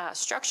right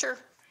structure.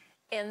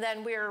 And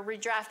then we're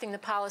redrafting the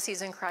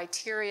policies and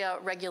criteria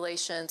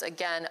regulations,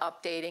 again,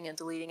 updating and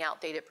deleting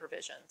outdated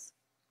provisions.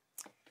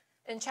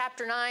 In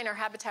Chapter 9, our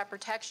Habitat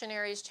Protection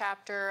Areas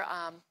chapter,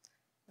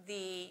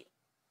 the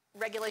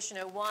Regulation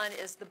 01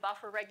 is the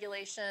buffer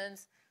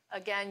regulations.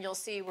 Again, you'll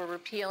see we're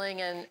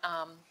repealing and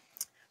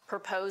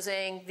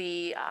proposing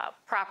the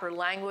proper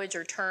language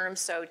or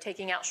terms, so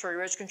taking out shore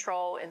erosion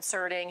control,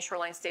 inserting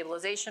shoreline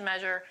stabilization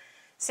measure.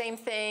 Same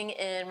thing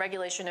in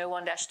Regulation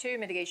 01-2,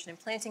 mitigation and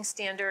planting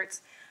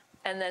standards.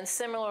 And then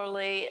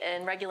similarly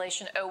in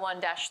Regulation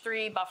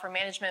 01-3, buffer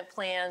management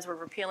plans, we're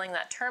repealing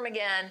that term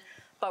again,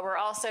 but we're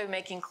also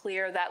making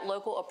clear that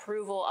local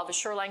approval of a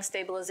shoreline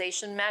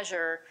stabilization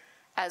measure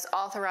as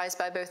authorized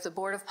by both the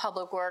Board of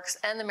Public Works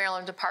and the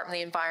Maryland Department of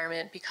the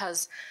Environment,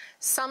 because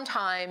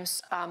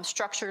sometimes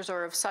structures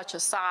are of such a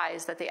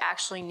size that they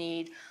actually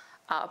need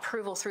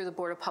approval through the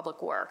Board of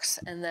Public Works,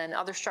 and then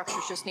other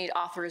structures just need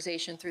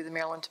authorization through the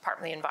Maryland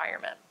Department of the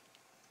Environment.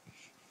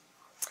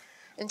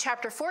 In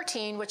Chapter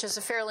 14, which is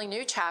a fairly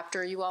new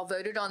chapter, you all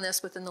voted on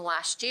this within the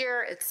last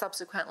year. It's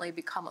subsequently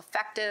become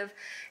effective.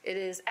 It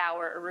is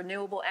our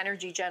renewable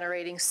energy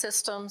generating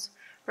systems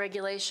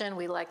regulation.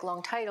 We like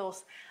long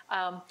titles.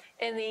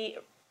 In the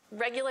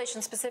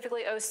regulation,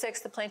 specifically 06,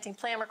 the planting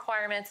plan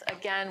requirements,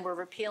 again, we're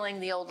repealing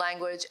the old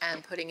language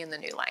and putting in the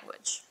new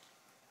language.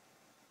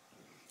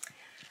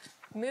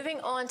 Moving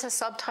on to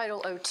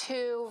subtitle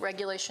 02,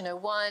 regulation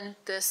 01,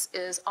 this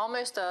is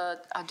almost a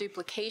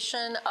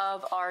duplication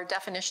of our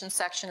definition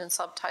section in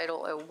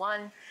subtitle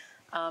 01.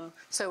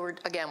 So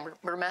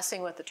we're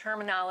messing with the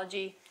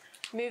terminology.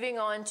 Moving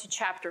on to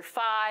chapter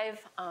 5,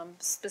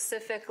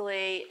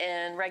 specifically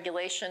in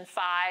regulation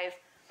 5,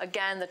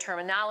 again, the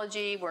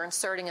terminology, we're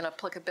inserting an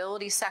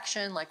applicability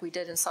section like we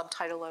did in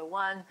subtitle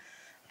 01,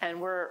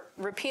 and we're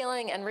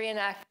repealing and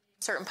reenacting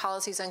certain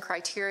policies and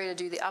criteria to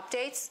do the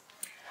updates.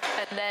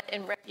 And then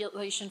in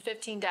regulation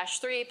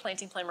 15-3,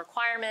 planting plan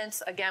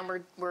requirements, again,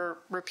 we're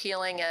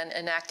repealing and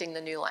enacting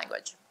the new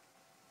language.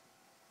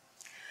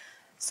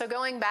 So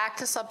going back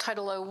to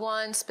subtitle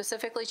 01,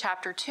 specifically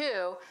chapter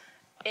 2,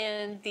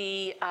 in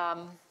the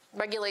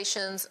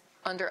regulations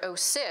under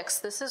 06,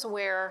 this is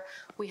where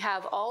we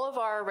have all of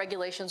our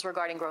regulations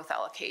regarding growth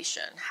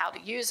allocation, how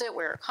to use it,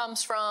 where it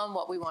comes from,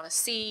 what we want to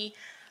see.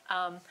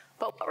 But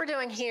what we're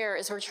doing here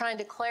is we're trying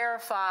to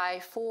clarify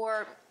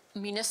for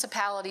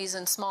municipalities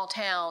and small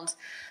towns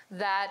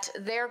that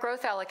their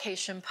growth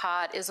allocation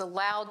pot is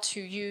allowed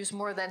to use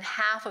more than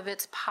half of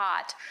its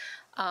pot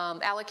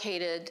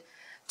allocated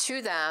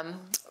to them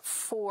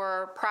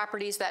for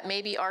properties that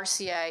may be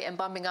RCA and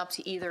bumping up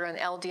to either an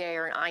LDA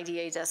or an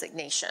IDA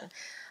designation.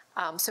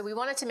 So we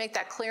wanted to make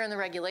that clear in the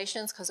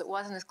regulations because it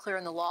wasn't as clear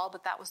in the law,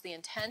 but that was the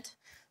intent.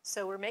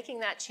 So we're making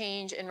that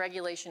change in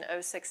regulation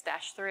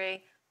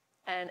 06-3.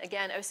 And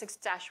again,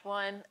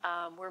 06-1,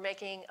 we're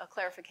making a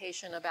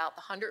clarification about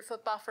the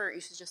 100-foot buffer. It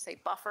used to just say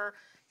buffer.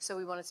 So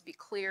we wanted to be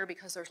clear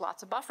because there's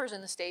lots of buffers in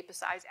the state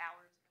besides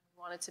ours.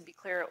 We wanted to be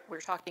clear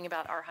we're talking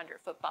about our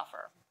 100-foot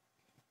buffer.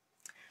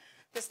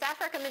 The staff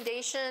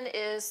recommendation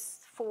is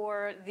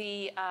for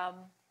the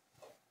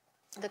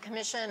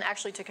commission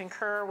actually to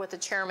concur with the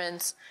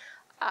chairman's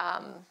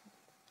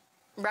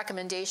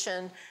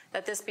recommendation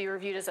that this be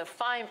reviewed as a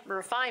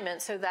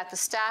refinement so that the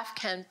staff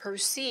can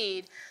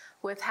proceed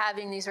with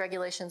having these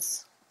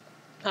regulations.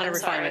 Not a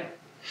refinement.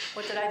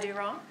 What did I do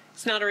wrong?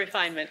 It's not a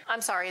refinement.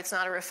 I'm sorry, it's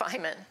not a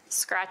refinement.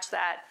 Scratch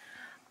that.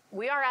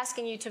 We are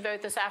asking you to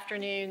vote this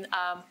afternoon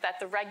that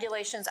the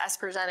regulations as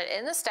presented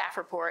in the staff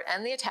report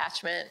and the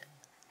attachment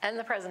and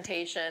the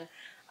presentation,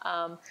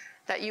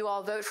 that you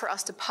all vote for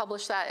us to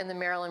publish that in the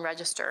Maryland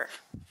Register.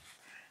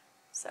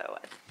 So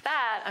at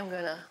that, I'm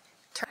going to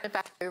turn it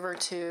back over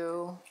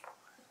to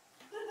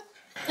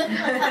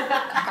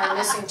our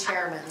missing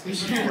chairman. We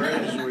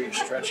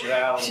stretch it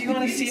out. Do you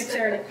want to see if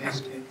there are any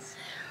questions?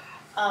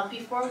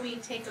 Before we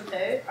take a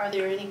vote, are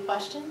there any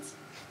questions?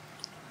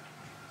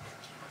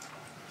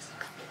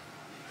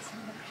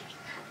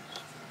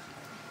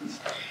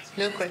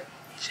 No question.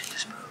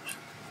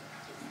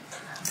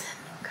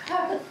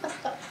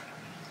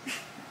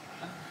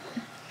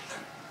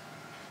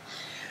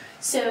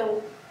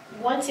 So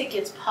once it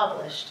gets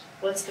published,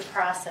 what's the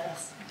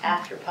process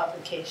after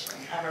publication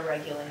of a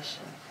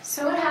regulation?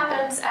 So what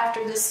happens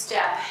after this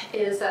step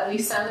is that we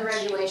send the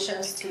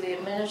regulations to the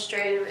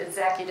Administrative,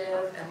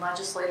 Executive, and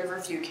Legislative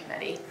Review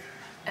Committee,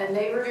 and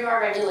they review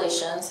our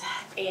regulations,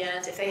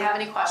 and if they have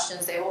any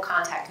questions, they will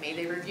contact me.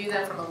 They review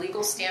them from a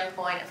legal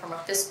standpoint and from a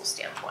fiscal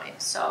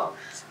standpoint. So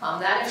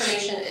that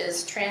information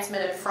is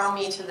transmitted from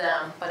me to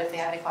them, but if they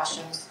have any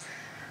questions.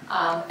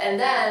 And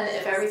then,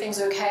 if everything's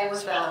okay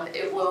with them,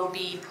 it will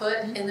be put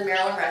in the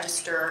Maryland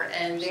Register,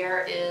 and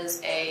there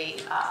is a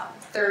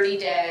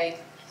 30-day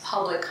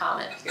public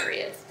comment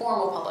period,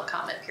 formal public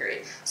comment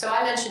period. So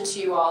I mentioned to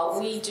you all,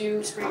 we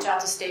do reach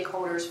out to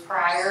stakeholders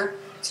prior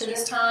to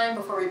this time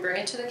before we bring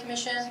it to the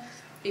commission,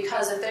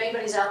 because if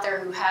anybody's out there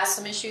who has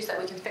some issues that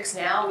we can fix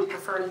now, we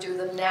prefer to do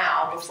them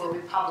now before we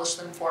publish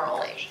them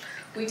formally.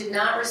 We did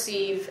not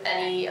receive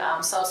any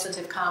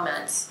substantive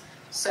comments,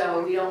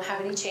 so we don't have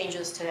any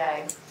changes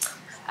today.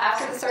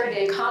 After the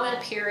 30-day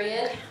comment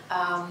period,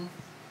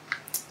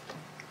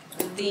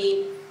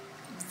 the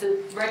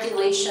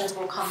regulations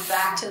will come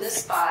back to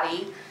this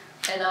body,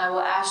 and I will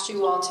ask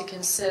you all to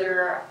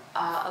consider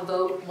a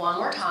vote one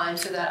more time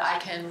so that I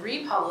can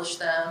republish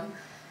them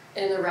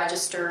in the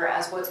register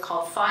as what's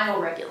called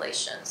final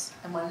regulations.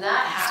 And when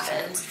that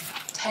happens,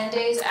 10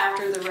 days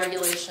after the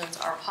regulations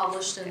are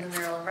published in the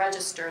Maryland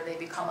Register, they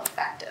become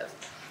effective.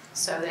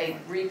 So they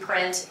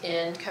reprint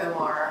in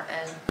COMAR,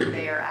 and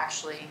they are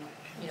actually,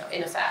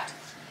 in effect.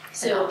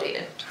 So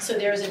updated. So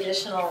there's an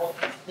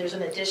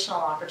additional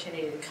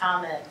opportunity to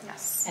comment.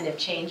 Yes. And if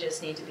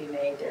changes need to be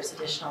made, there's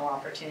additional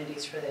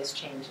opportunities for those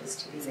changes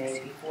to be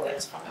made before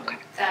it's final. Okay.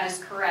 That is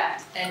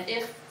correct. And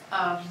if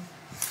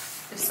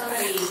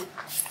somebody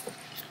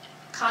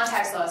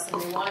contacts us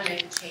and they want to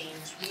make a change,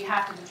 we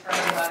have to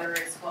determine whether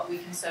it's what we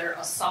consider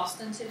a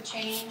substantive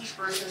change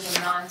versus a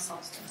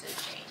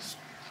non-substantive change.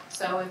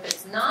 So if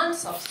it's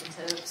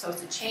non-substantive, so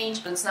it's a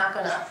change, but it's not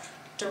going to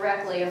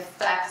directly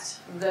affect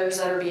those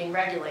that are being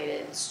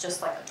regulated, it's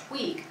just like a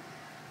tweak,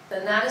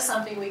 then that is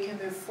something we can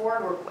move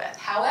forward with.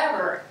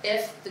 However,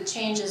 if the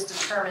change is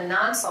determined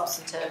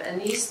non-substantive,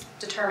 and these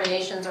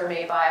determinations are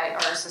made by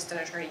our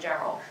Assistant Attorney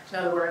General, in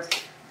other words,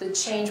 the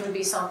change would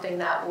be something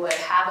that would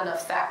have an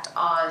effect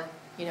on,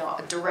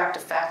 a direct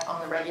effect on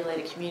the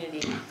regulated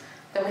community,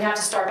 then we have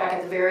to start back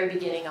at the very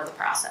beginning of the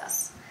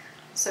process.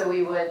 So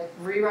we would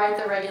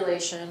rewrite the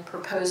regulation,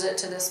 propose it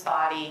to this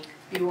body,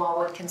 you all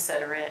would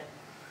consider it,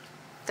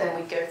 then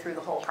we'd go through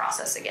the whole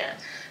process again.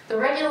 The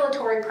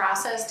regulatory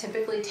process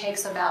typically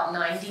takes about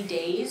 90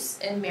 days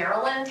in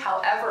Maryland.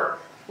 However,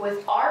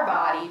 with our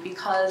body,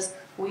 because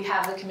we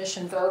have the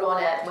commission vote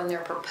on it when they're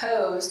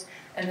proposed,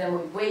 and then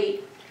we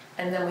wait,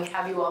 and then we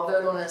have you all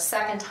vote on it a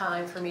second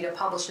time for me to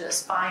publish it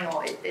as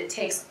final, it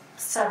takes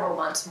several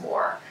months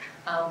more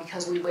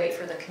because we wait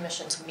for the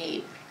commission to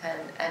meet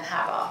and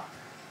have a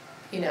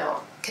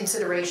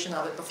consideration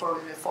of it before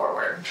we move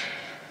forward.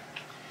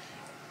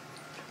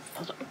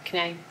 Can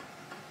I,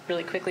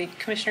 really quickly,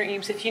 Commissioner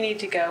Eames, if you need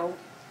to go,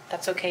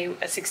 that's okay.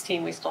 At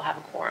 16, we still have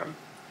a quorum.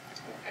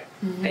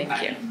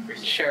 Thank you.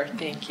 Sure,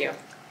 thank you.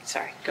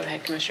 Sorry, go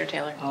ahead, Commissioner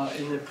Taylor.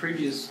 In the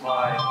previous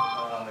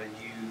slide,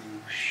 you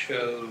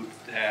showed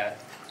that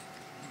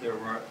there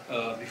were,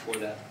 before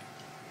that,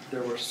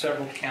 there were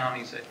several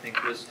counties, I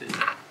think, listed.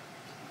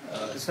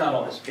 It's not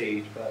on this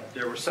page, but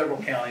there were several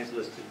counties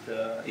listed,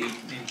 8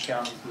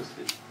 counties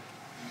listed,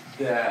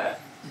 that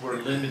were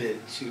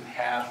limited to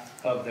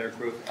half of their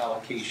growth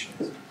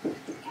allocations.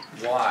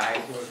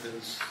 Why were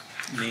those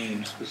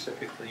named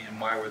specifically, and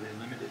why were they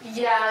limited?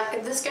 Yeah,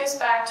 this goes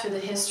back to the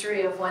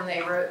history of when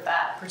they wrote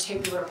that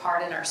particular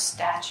part in our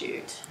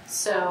statute.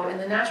 So in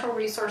the natural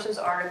resources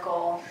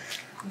article,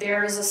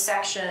 there is a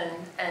section,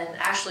 and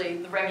actually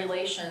the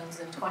regulations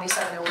in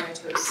 2701 and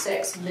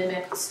 206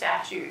 mimic the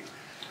statute.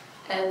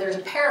 And there's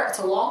it's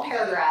a long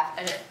paragraph,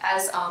 and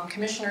as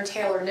Commissioner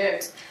Taylor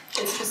notes,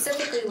 it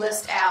specifically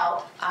lists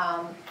out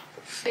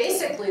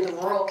basically the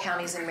rural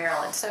counties in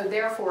Maryland. So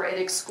therefore, it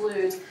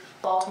excludes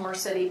Baltimore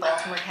City,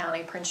 Baltimore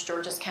County, Prince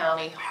George's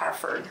County,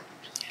 Hartford.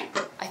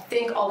 I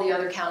think all the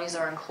other counties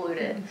are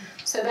included.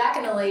 So back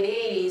in the late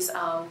 80s,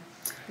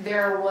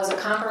 there was a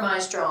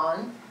compromise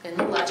drawn in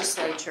the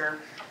legislature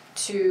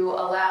to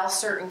allow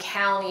certain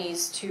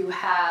counties to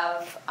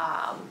have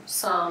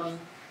some,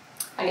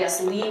 I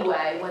guess,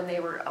 leeway when they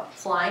were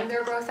applying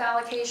their growth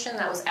allocation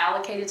that was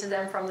allocated to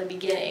them from the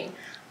beginning.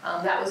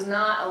 That was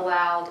not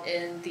allowed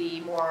in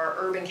the more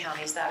urban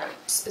counties that are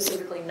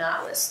specifically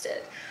not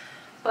listed.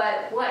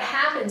 But what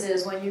happens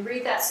is when you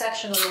read that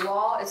section of the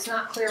law, it's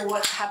not clear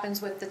what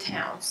happens with the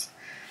towns.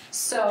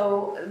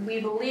 So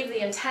we believe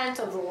the intent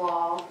of the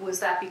law was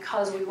that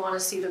because we want to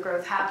see the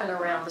growth happen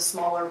around the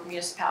smaller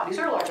municipalities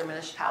or larger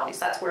municipalities,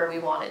 that's where we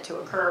want it to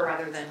occur,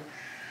 rather than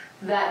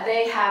that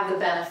they have the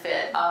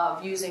benefit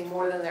of using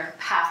more than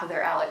half of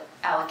their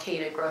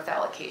allocated growth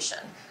allocation.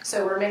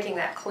 So we're making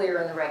that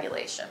clear in the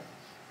regulation.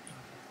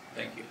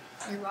 Thank you.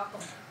 You're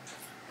welcome.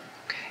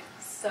 Okay.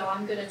 So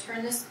I'm going to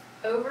turn this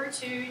over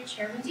to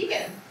Chairman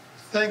Deegan.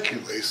 Thank you,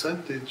 Lisa.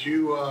 Did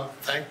you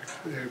thank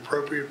the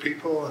appropriate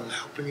people in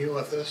helping you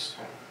with this?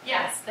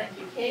 Yes, thank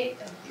you, Kate.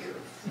 Thank you,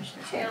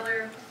 Commissioner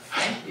Taylor.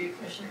 Thank you,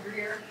 Commissioner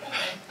Greer.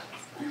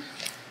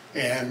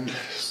 And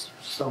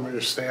some of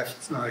your staff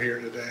that's not here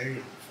today,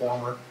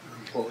 former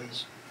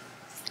employees.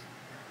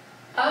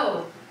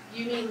 Oh,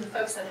 you mean the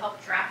folks that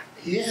helped draft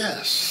these?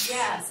 Yes.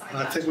 Yes.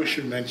 I think we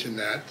should mention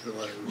that to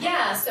let everybody.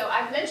 Yeah, so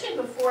I've mentioned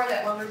before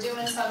that when we're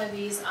doing some of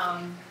these,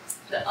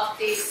 the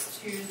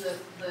updates to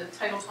the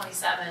Title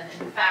 27,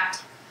 and in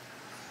fact,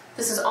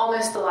 this is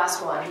almost the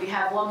last one. We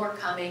have one more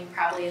coming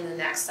probably in the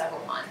next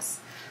several months.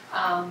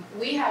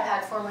 We have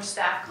had former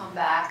staff come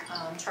back.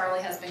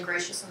 Charlie has been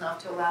gracious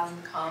enough to allow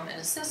them to come and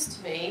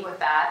assist me with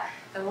that.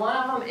 And one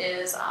of them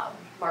is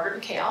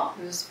Margaret McHale,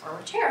 who's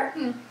former chair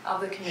of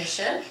the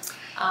commission.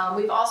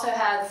 We've also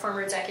had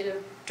former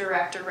executive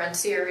director Ren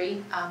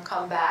Siri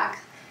come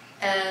back.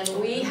 And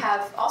we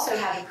have also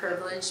had the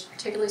privilege,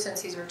 particularly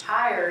since he's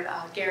retired,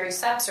 Gary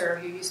Setzer,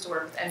 who used to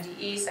work with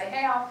MDE, say,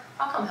 hey, I'll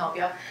come help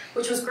you,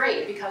 which was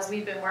great because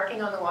we've been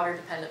working on the Water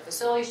Dependent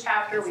Facilities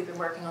chapter, we've been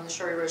working on the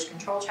Shore Erosion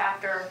Control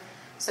chapter,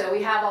 so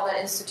we have all that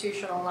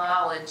institutional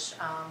knowledge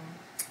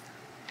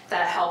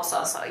that helps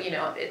us.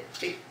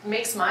 It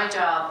makes my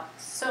job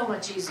so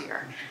much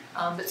easier.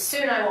 But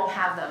soon I won't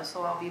have them,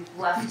 so I'll be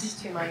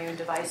left to my own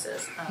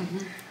devices.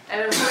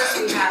 And of course,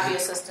 we have the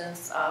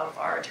assistance of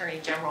our Attorney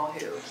General,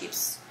 who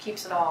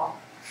keeps it all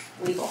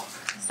legal.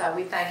 So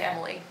we thank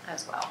Emily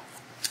as well.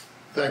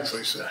 Thanks,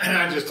 Lisa. And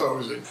I just thought it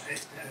was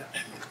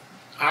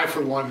I,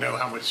 for one, know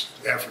how much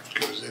effort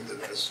goes into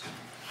this.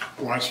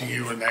 Watching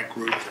you and that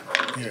group,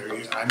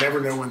 I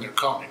never know when they're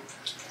coming.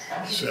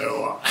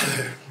 So,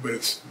 but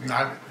it's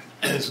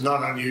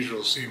not unusual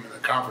to see them in the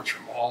conference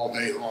room all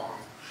day long.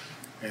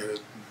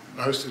 And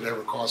most it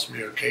ever cost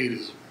me or Kate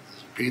is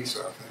pizza,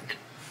 I think.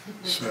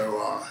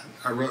 So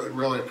I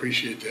really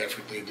appreciate the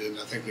effort they did, and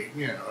I think they,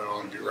 it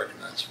ought to be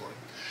recognized for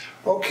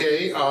it.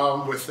 Okay,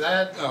 with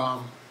that,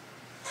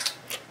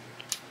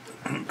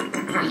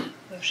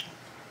 Motion.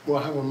 We'll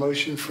have a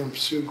motion from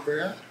Sue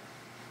Greer.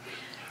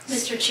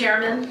 Mr.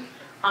 Chairman,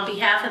 on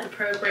behalf of the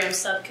Program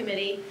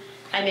Subcommittee,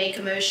 I make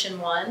a motion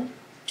 1,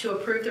 to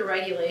approve the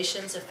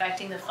regulations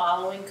affecting the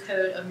following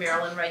Code of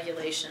Maryland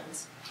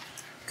regulations.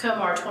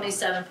 COMAR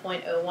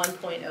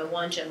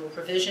 27.01.01 General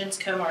Provisions,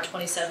 COMAR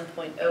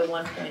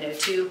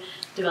 27.01.02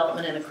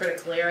 Development in a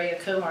Critical Area,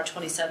 COMAR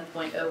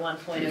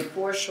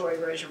 27.01.04 Shore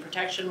Erosion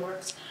Protection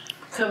Works,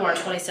 COMAR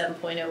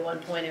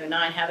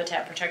 27.01.09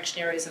 Habitat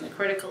Protection Areas in the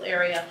Critical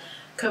Area,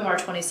 COMAR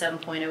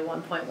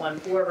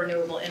 27.01.14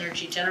 Renewable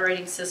Energy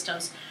Generating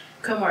Systems,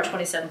 COMAR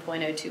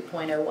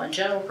 27.02.01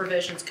 General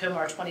Provisions,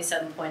 COMAR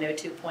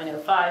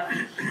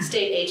 27.02.05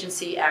 State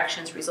Agency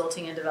Actions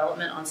Resulting in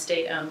Development on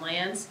State-Owned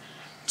Lands.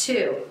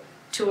 2,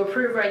 to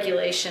approve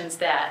regulations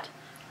that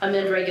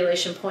amend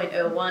Regulation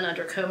 .01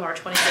 under COMAR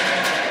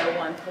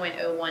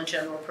 27.01.01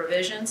 General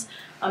Provisions,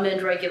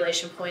 amend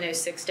Regulation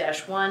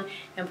 .06-1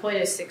 and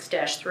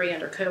 .06-3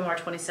 under COMAR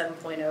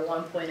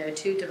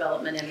 27.01.02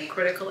 Development in the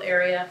Critical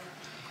Area,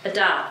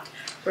 adopt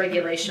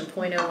Regulation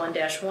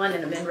 .01-1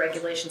 and amend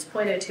Regulations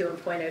 .02 and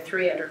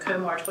 .03 under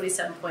COMAR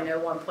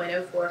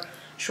 27.01.04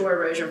 Shore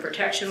Erosion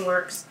Protection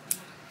Works,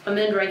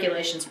 amend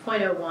Regulations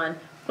 .01,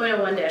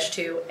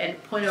 .01-2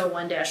 and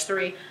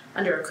 .01-3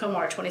 under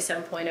COMAR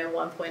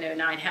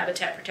 27.01.09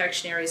 Habitat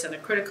Protection Areas in the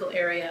Critical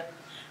Area,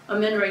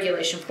 amend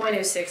Regulation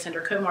 .06 under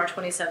COMAR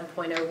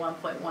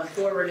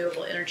 27.01.14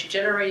 Renewable Energy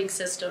Generating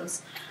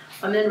Systems,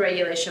 amend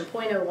Regulation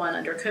 .01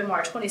 under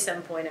COMAR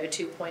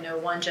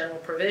 27.02.01 General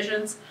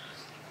Provisions,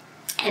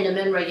 and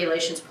amend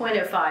Regulations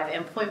 .05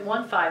 and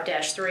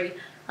 .15-3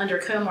 under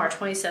COMAR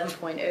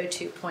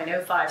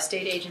 27.02.05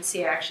 State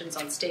Agency Actions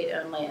on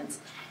State-Owned Lands.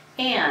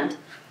 And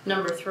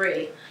number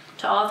 3,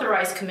 to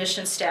authorize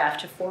Commission staff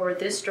to forward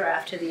this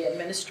draft to the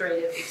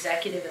Administrative,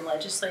 Executive, and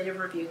Legislative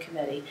Review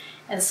Committee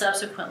and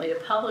subsequently to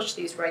publish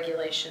these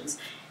regulations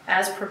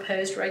as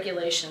proposed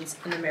regulations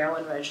in the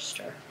Maryland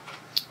Register.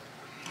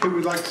 Who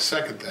would like to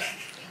second that?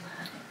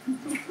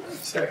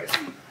 Second.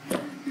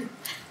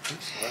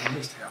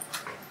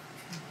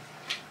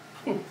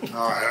 Oh,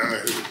 I don't know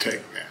who to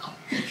take now.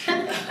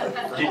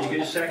 Did you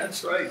get a second?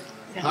 That's right.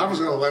 I was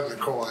going to let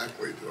Nicole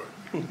Ackley do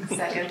it.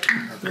 Second.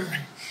 Okay.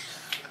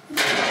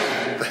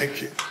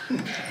 Thank you.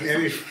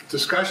 Any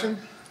discussion?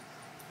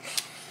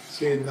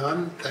 Seeing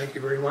none, thank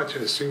you very much. I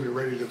assume you're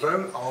ready to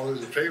vote. All those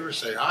in favor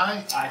say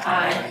aye.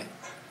 Aye.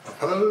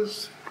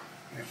 Opposed?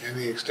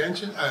 Any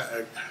extension?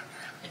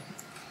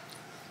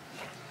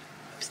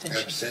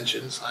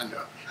 Abstentions, I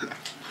know.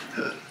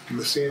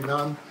 Seeing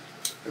none,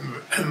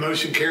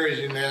 motion carries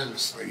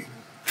unanimously.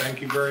 Thank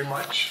you very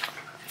much.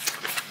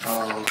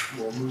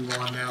 We'll move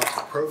on now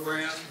to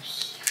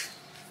programs.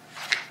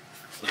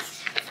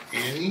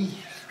 Annie?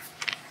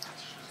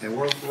 And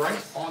we're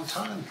right on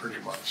time pretty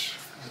much.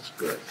 That's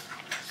good.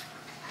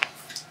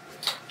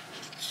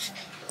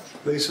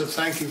 Lisa,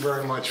 thank you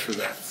very much for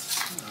that.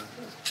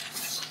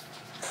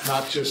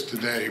 Not just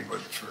today, but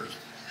for...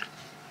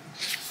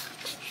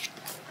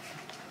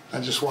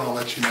 I just want to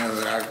let you know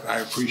that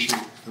I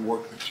appreciate the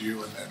work that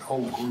you and that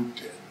whole group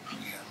did,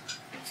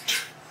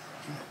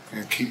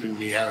 and keeping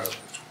me out of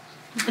it.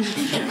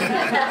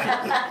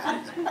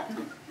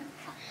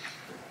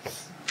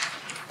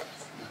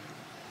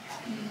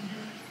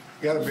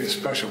 You got to be a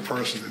special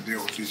person to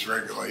deal with these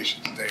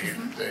regulations day in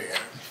and day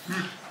out.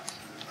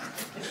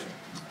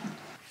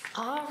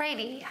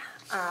 Alrighty,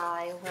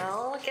 I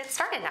will get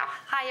started now.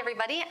 Hi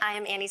everybody, I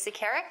am Annie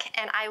Sakarik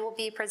and I will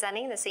be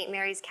presenting the St.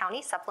 Mary's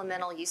County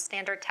Supplemental Use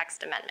Standard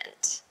Text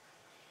Amendment.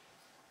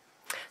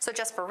 So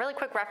just for really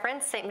quick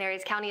reference, St.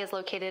 Mary's County is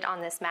located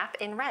on this map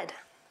in red.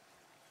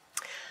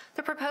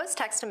 The proposed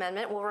text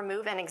amendment will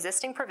remove an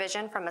existing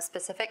provision from a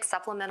specific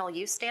supplemental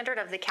use standard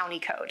of the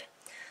county code.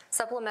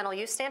 Supplemental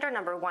use standard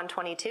number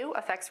 122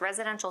 affects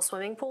residential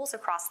swimming pools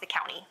across the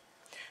county.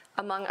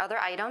 Among other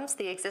items,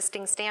 the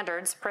existing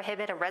standards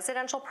prohibit a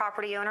residential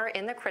property owner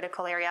in the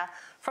critical area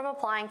from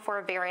applying for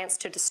a variance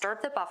to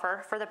disturb the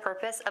buffer for the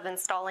purpose of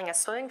installing a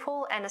swimming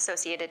pool and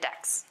associated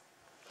decks.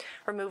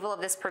 Removal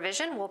of this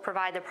provision will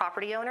provide the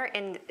property owner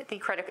in the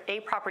critical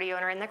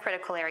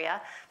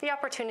area the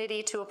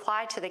opportunity to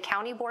apply to the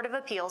County Board of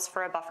Appeals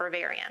for a buffer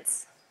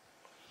variance.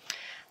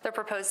 The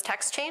proposed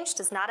text change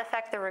does not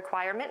affect the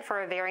requirement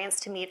for a variance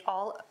to meet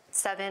all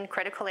 7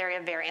 critical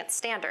area variance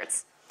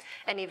standards.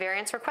 Any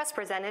variance request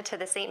presented to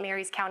the St.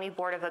 Mary's County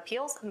Board of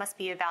Appeals must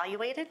be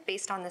evaluated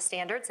based on the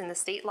standards in the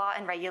state law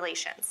and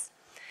regulations.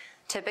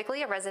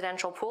 Typically, a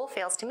residential pool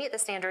fails to meet the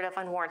standard of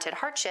unwarranted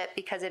hardship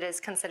because it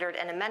is considered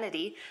an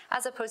amenity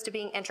as opposed to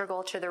being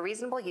integral to the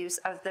reasonable use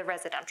of the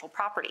residential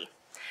property.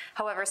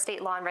 However,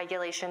 state law and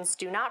regulations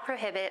do not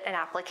prohibit an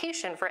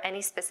application for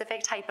any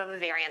specific type of a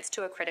variance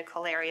to a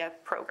critical area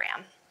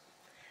program.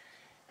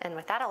 And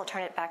with that, I'll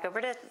turn it back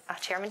over to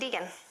Chairman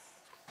Deegan.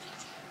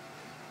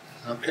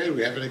 Okay,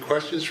 we have any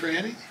questions for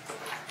Annie?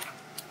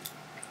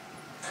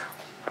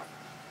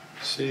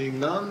 Seeing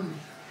none,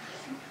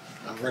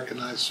 I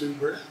recognize Sue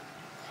Greer.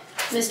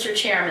 Mr.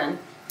 Chairman,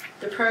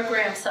 the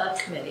Program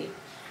Subcommittee,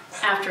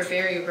 after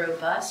very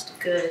robust,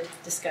 good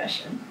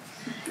discussion,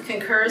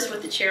 concurs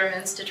with the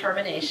Chairman's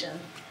determination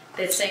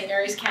that St.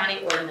 Mary's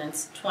County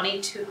Ordinance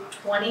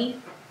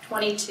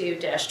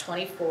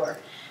 2022-24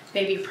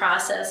 may be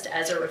processed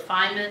as a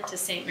refinement to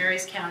St.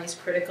 Mary's County's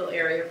critical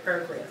area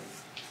program.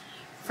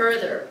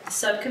 Further, the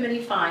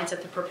subcommittee finds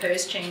that the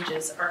proposed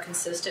changes are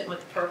consistent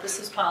with the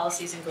purposes,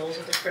 policies, and goals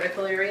of the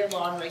critical area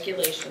law and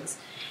regulations,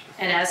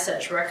 and as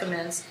such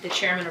recommends the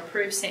chairman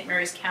approve St.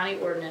 Mary's County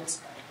Ordinance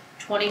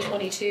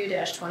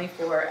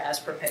 2022-24 as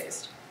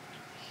proposed.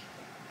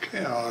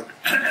 Okay,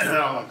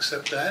 I'll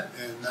accept that,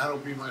 and that'll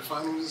be my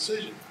final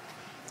decision.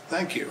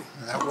 Thank you.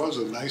 And that was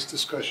a nice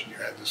discussion you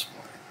had this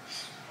morning.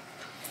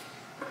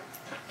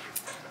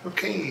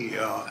 Okay,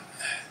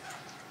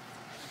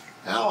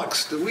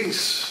 Alex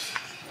DeWeese.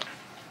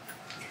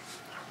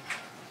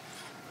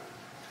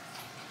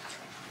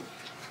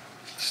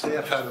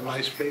 Staff had a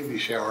nice baby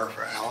shower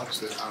for Alex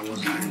that I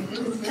wasn't able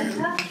to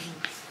attend.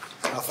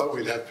 I thought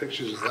we'd have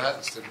pictures of that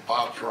instead of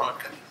Bob's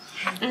rocking.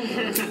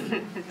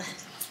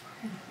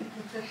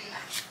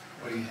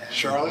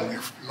 Charlotte,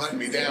 you're letting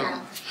me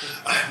down.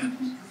 I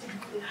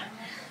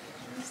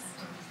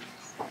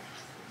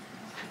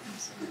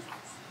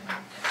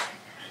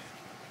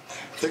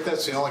think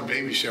that's the only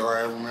baby shower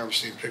I ever remember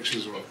seeing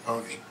pictures of a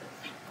pony.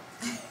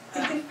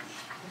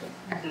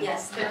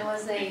 Yes, there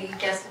was a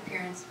guest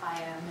appearance by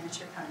a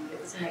miniature pony. It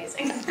was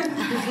amazing.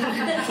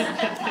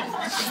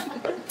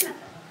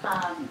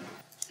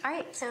 All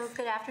right, so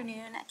good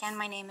afternoon. Again,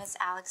 my name is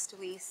Alex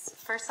DeWeese.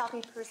 First, I'll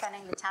be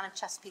presenting the Town of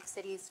Chesapeake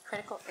City's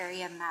Critical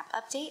Area Map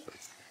Update.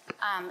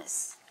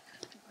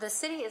 The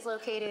city is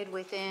located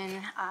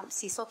within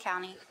Cecil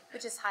County,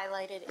 which is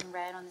highlighted in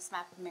red on this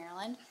map of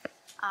Maryland.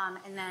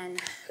 And then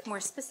more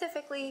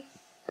specifically,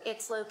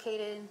 it's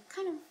located in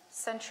kind of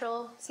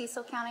central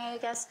Cecil County, I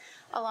guess,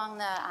 along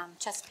the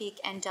Chesapeake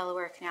and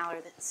Delaware Canal,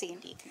 or the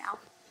C&D Canal.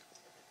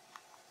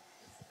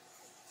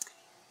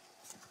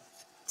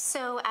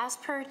 So as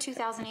per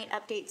 2008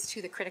 updates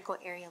to the critical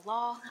area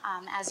law,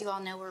 as you all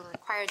know, we're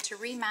required to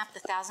remap the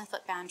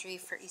 1,000-foot boundary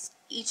for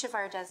each of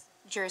our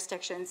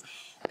jurisdictions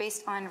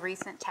based on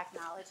recent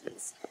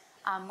technologies.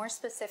 More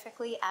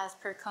specifically, as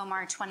per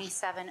COMAR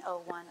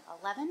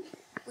 270111,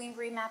 we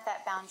remap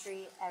that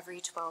boundary every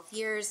 12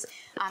 years.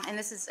 And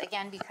this is,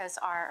 again, because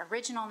our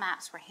original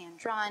maps were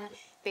hand-drawn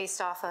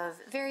based off of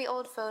very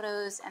old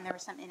photos, and there were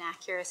some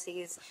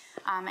inaccuracies.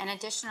 And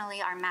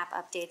additionally, our map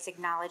updates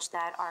acknowledge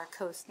that our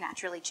coasts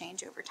naturally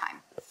change over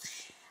time.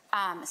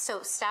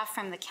 So staff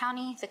from the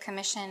county, the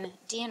commission,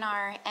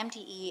 DNR,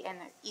 MDE, and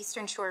the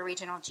Eastern Shore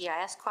Regional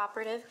GIS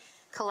Cooperative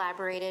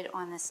collaborated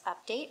on this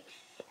update.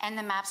 And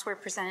the maps were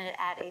presented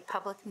at a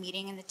public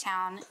meeting in the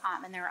town,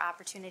 and there were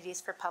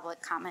opportunities for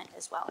public comment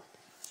as well.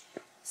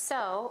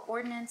 So,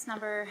 ordinance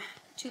number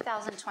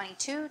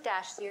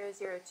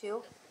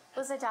 2022-002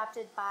 was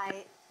adopted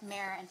by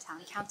Mayor and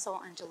Town Council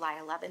on July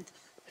 11th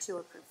to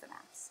approve the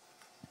maps.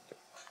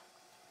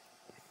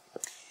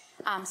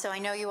 So I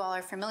know you all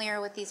are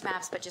familiar with these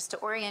maps, but just to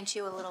orient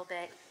you a little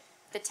bit,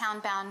 the town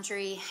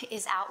boundary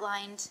is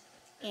outlined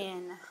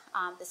in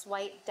this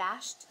white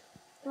dashed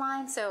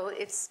line, so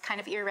it's kind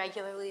of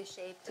irregularly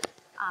shaped.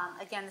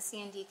 Again, the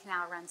C&D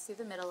Canal runs through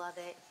the middle of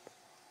it.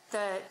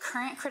 The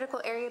current critical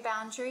area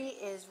boundary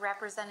is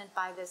represented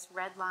by this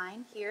red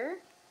line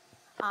here.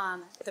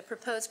 The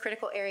proposed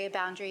critical area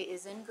boundary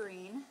is in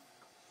green.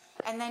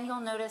 And then you'll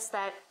notice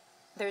that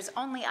there's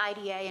only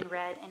IDA in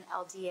red and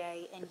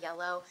LDA in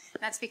yellow.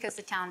 And that's because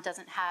the town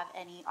doesn't have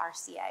any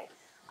RCA.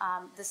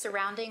 The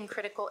surrounding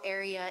critical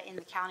area in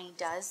the county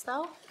does,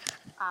 though,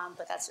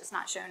 but that's just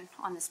not shown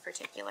on this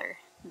particular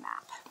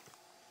map.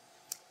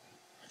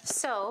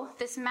 So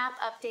this map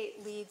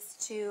update leads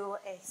to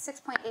a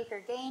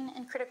 6.8-acre gain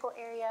in critical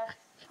area,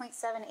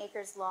 0.7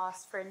 acres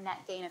lost for a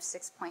net gain of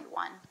 6.1.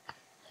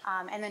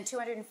 And then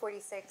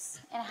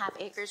 246.5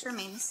 acres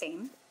remain the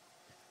same.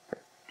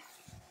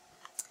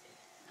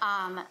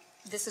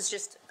 This is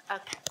just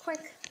a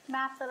quick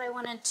map that I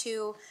wanted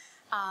to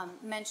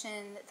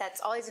mention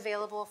that's always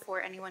available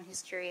for anyone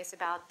who's curious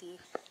about the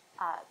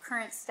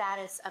current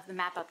status of the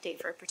map update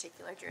for a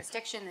particular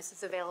jurisdiction. This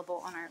is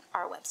available on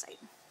our website.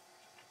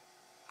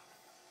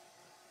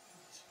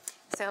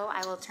 So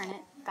I will turn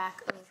it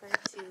back over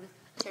to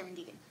Chairman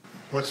Deegan.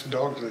 What's the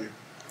dog's name?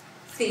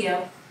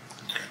 Theo.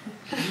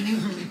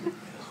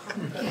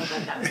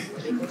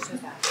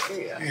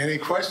 Any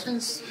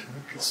questions?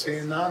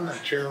 Seeing none, the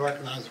chair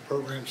recognizes the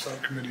program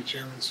subcommittee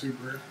chairman, Sue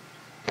Greer.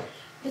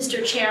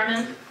 Mr.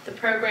 Chairman, the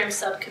program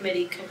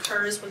subcommittee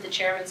concurs with the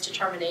chairman's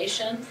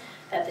determination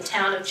that the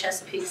Town of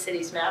Chesapeake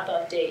City's map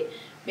update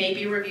may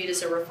be reviewed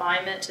as a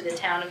refinement to the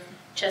Town of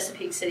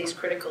Chesapeake City's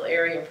critical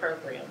area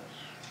program.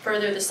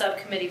 Further, the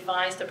subcommittee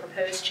finds the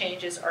proposed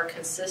changes are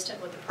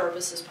consistent with the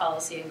purposes,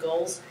 policy, and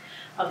goals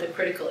of the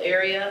critical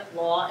area,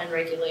 law, and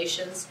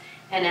regulations,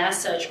 and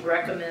as such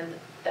recommend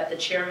that the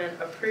chairman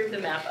approve the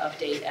map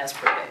update as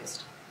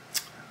proposed.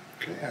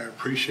 Okay, I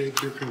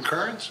appreciate your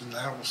concurrence, and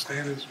that will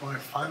stand as my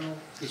final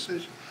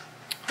decision.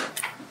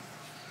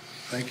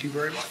 Thank you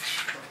very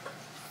much.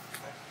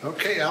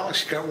 Okay,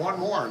 Alex, you got one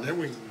more, and then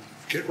we can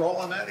get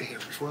rolling out of here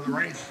before the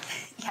rain.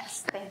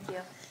 Yes, thank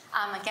you.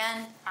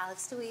 Again,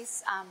 Alex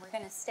DeWeese. We're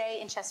going to stay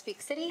in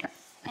Chesapeake City,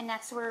 and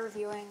next we're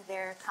reviewing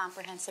their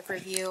comprehensive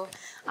review.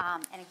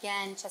 And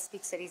again,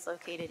 Chesapeake City is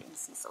located in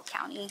Cecil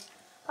County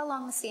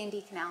along the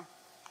C&D Canal.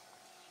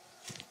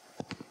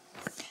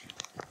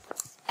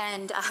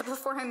 And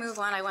before I move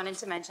on, I wanted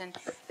to mention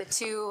the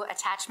two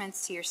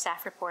attachments to your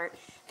staff report.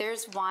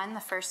 There's one, the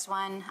first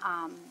one,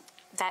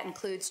 that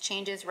includes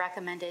changes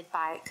recommended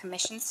by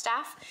commission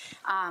staff,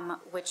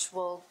 which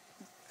we'll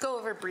go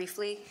over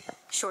briefly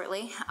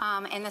shortly.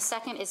 And the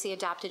second is the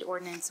adopted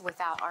ordinance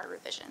without our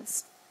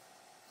revisions.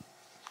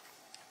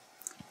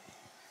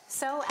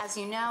 So as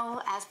you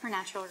know, as per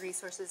Natural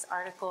Resources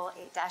Article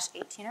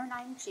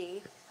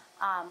 8-1809G,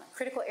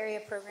 critical area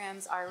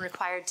programs are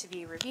required to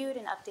be reviewed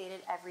and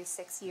updated every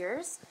 6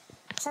 years.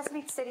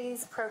 Chesapeake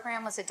City's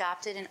program was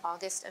adopted in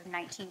August of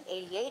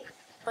 1988,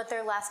 but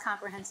their last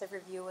comprehensive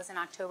review was in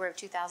October of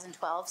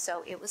 2012,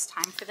 so it was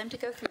time for them to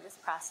go through this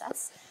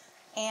process.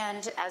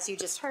 And as you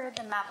just heard,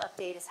 the map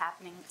update is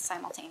happening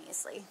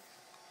simultaneously.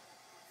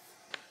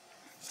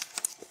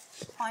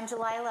 On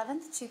July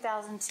 11th,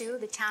 2002,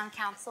 the Town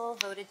Council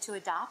voted to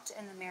adopt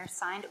and the Mayor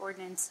signed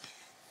Ordinance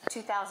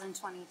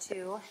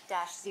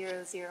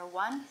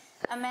 2022-001,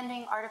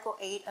 amending Article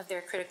 8 of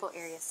their critical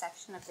area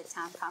section of the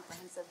Town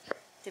Comprehensive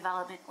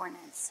Development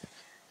Ordinance.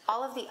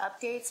 All of the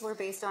updates were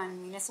based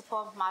on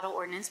municipal model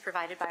ordinance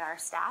provided by our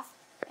staff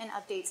and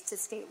updates to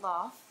state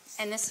law,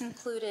 and this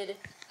included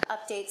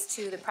updates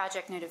to the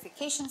project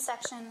notification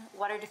section,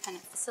 water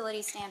dependent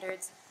facility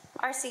standards,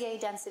 RCA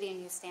density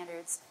and use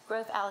standards,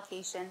 growth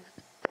allocation,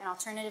 and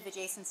alternative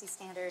adjacency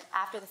standard,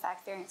 after the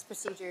fact variance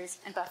procedures,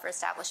 and buffer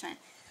establishment.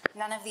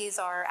 None of these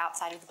are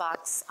outside of the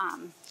box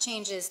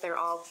changes, they're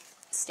all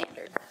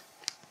standard.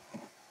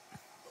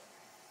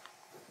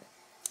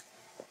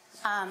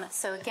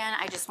 So again,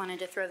 I just wanted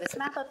to throw this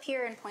map up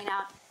here and point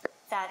out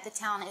that the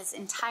town is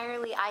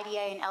entirely IDA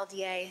and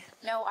LDA,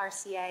 no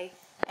RCA,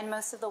 and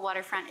most of the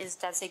waterfront is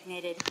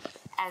designated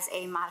as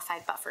a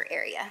modified buffer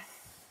area.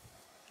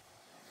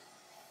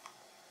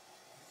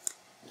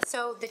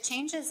 So the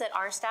changes that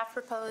our staff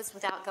proposed,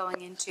 without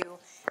going into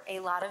a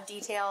lot of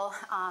detail,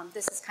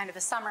 this is kind of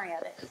a summary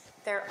of it.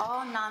 They're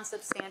all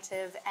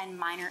non-substantive and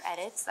minor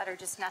edits that are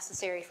just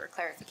necessary for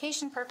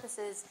clarification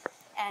purposes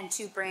and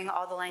to bring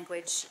all the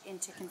language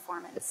into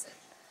conformance.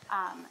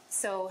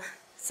 So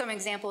some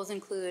examples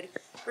include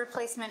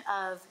replacement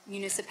of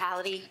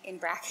municipality in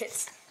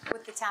brackets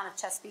with the town of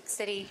Chesapeake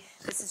City.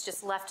 This is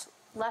just left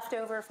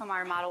over from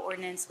our model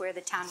ordinance where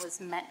the town was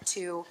meant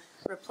to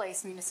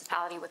replace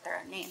municipality with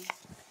their own name.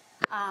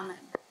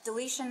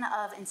 Deletion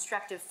of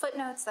instructive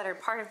footnotes that are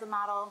part of the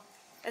model,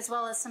 as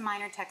well as some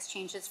minor text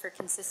changes for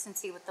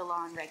consistency with the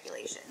law and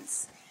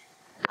regulations.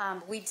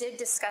 We did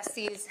discuss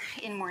these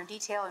in more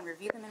detail and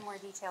review them in more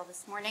detail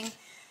this morning,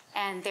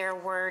 and there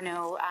were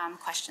no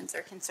questions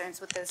or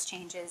concerns with those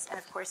changes. And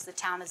of course, the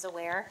town is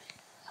aware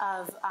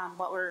of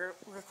what we're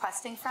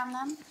requesting from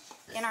them.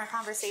 In our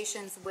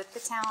conversations with the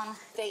town,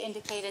 they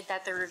indicated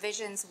that the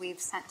revisions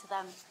we've sent to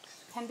them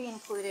can be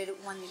included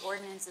when the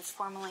ordinance is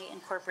formally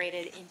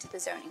incorporated into the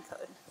zoning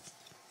code.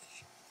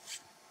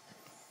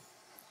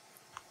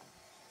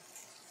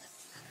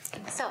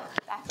 So,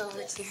 back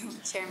over to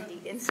Chairman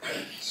Deegan.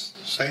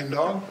 Same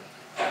dog?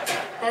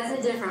 That's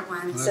a different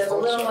one. So the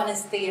little one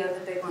is Theo,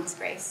 the big one's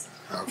Grace.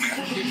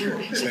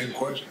 Okay. Same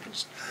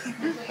questions.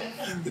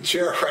 The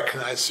chair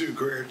recognizes Sue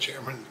Greer,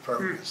 Chairman of the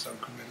Program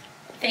Subcommittee.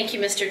 Thank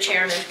you, Mr.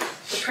 Chairman.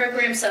 The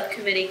Program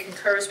Subcommittee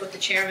concurs with the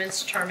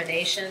Chairman's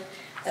determination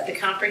that the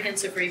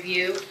comprehensive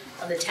review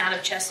of the Town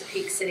of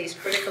Chesapeake City's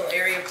Critical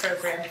Area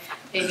Program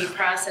may be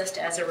processed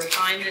as a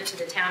refinement to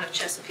the Town of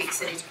Chesapeake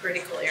City's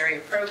Critical Area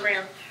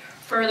Program.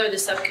 Further, the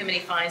subcommittee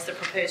finds the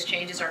proposed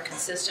changes are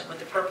consistent with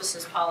the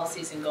purposes,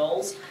 policies, and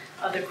goals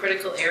of the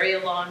Critical Area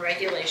Law and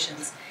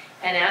Regulations,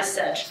 and as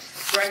such,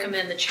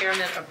 recommend the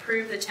Chairman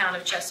approve the Town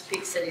of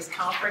Chesapeake City's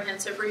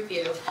comprehensive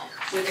review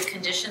with the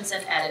conditions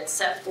and edits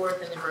set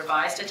forth in the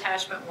revised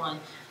Attachment 1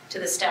 to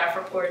the staff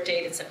report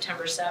dated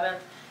September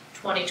 7th,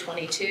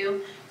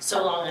 2022,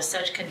 so long as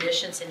such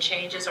conditions and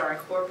changes are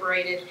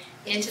incorporated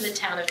into the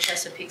Town of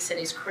Chesapeake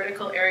City's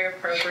Critical Area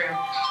Program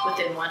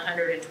within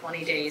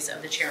 120 days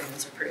of the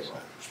Chairman's approval.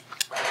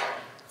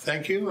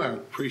 Thank you. I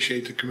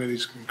appreciate the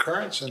committee's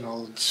concurrence, and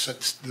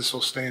this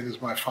will stand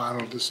as my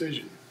final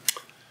decision.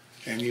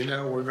 And you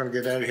know, we're going to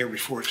get out of here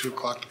before 2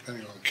 o'clock,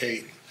 depending on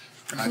Kate.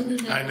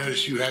 I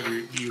noticed you have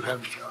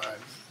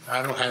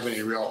I don't have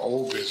any real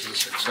old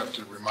business except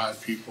to remind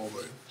people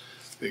that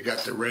they got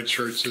the red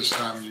shirts this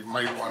time. You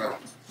might want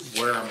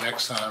to wear them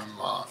next time.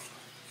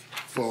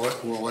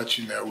 We'll let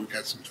you know. We've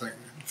got some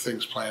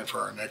things planned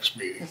for our next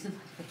meeting.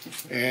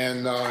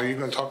 And you're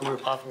going to talk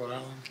about Poplar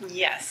Island?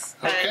 Yes.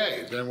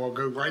 Okay, then we'll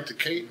go right to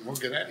Kate and we'll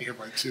get out of here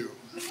by 2.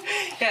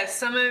 Yes,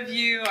 some of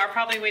you are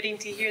probably waiting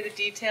to hear the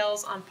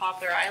details on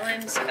Poplar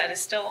Island, so that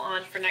is still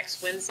on for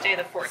next Wednesday,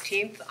 the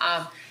 14th.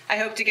 I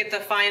hope to get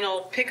the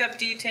final pickup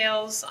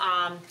details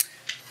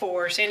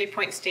for Sandy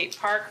Point State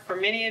Park for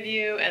many of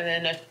you, and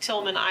then a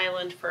Tillman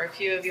Island for a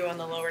few of you on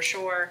the lower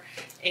shore.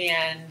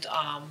 And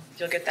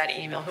you'll get that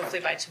email hopefully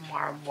by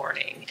tomorrow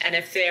morning. And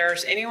if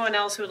there's anyone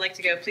else who would like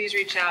to go, please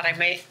reach out.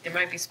 There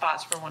might be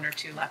spots for 1 or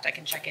 2 left. I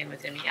can check in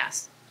with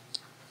MES.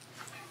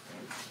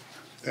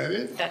 That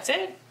it? That's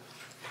it.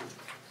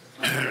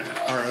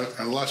 Our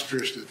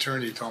illustrious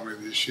attorney told me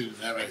they shouldn't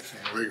have anything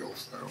legal,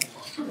 so.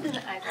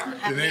 I don't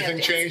have Did any anything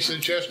updates. change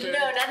since yesterday?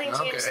 No, nothing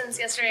Okay. changed since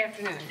yesterday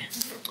afternoon.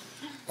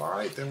 All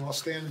right, then we'll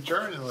stand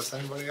adjourned unless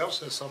anybody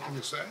else has something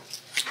to say.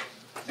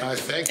 I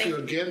thank you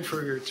again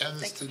for your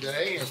attendance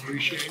today. I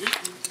appreciate it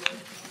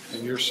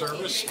and your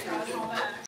service.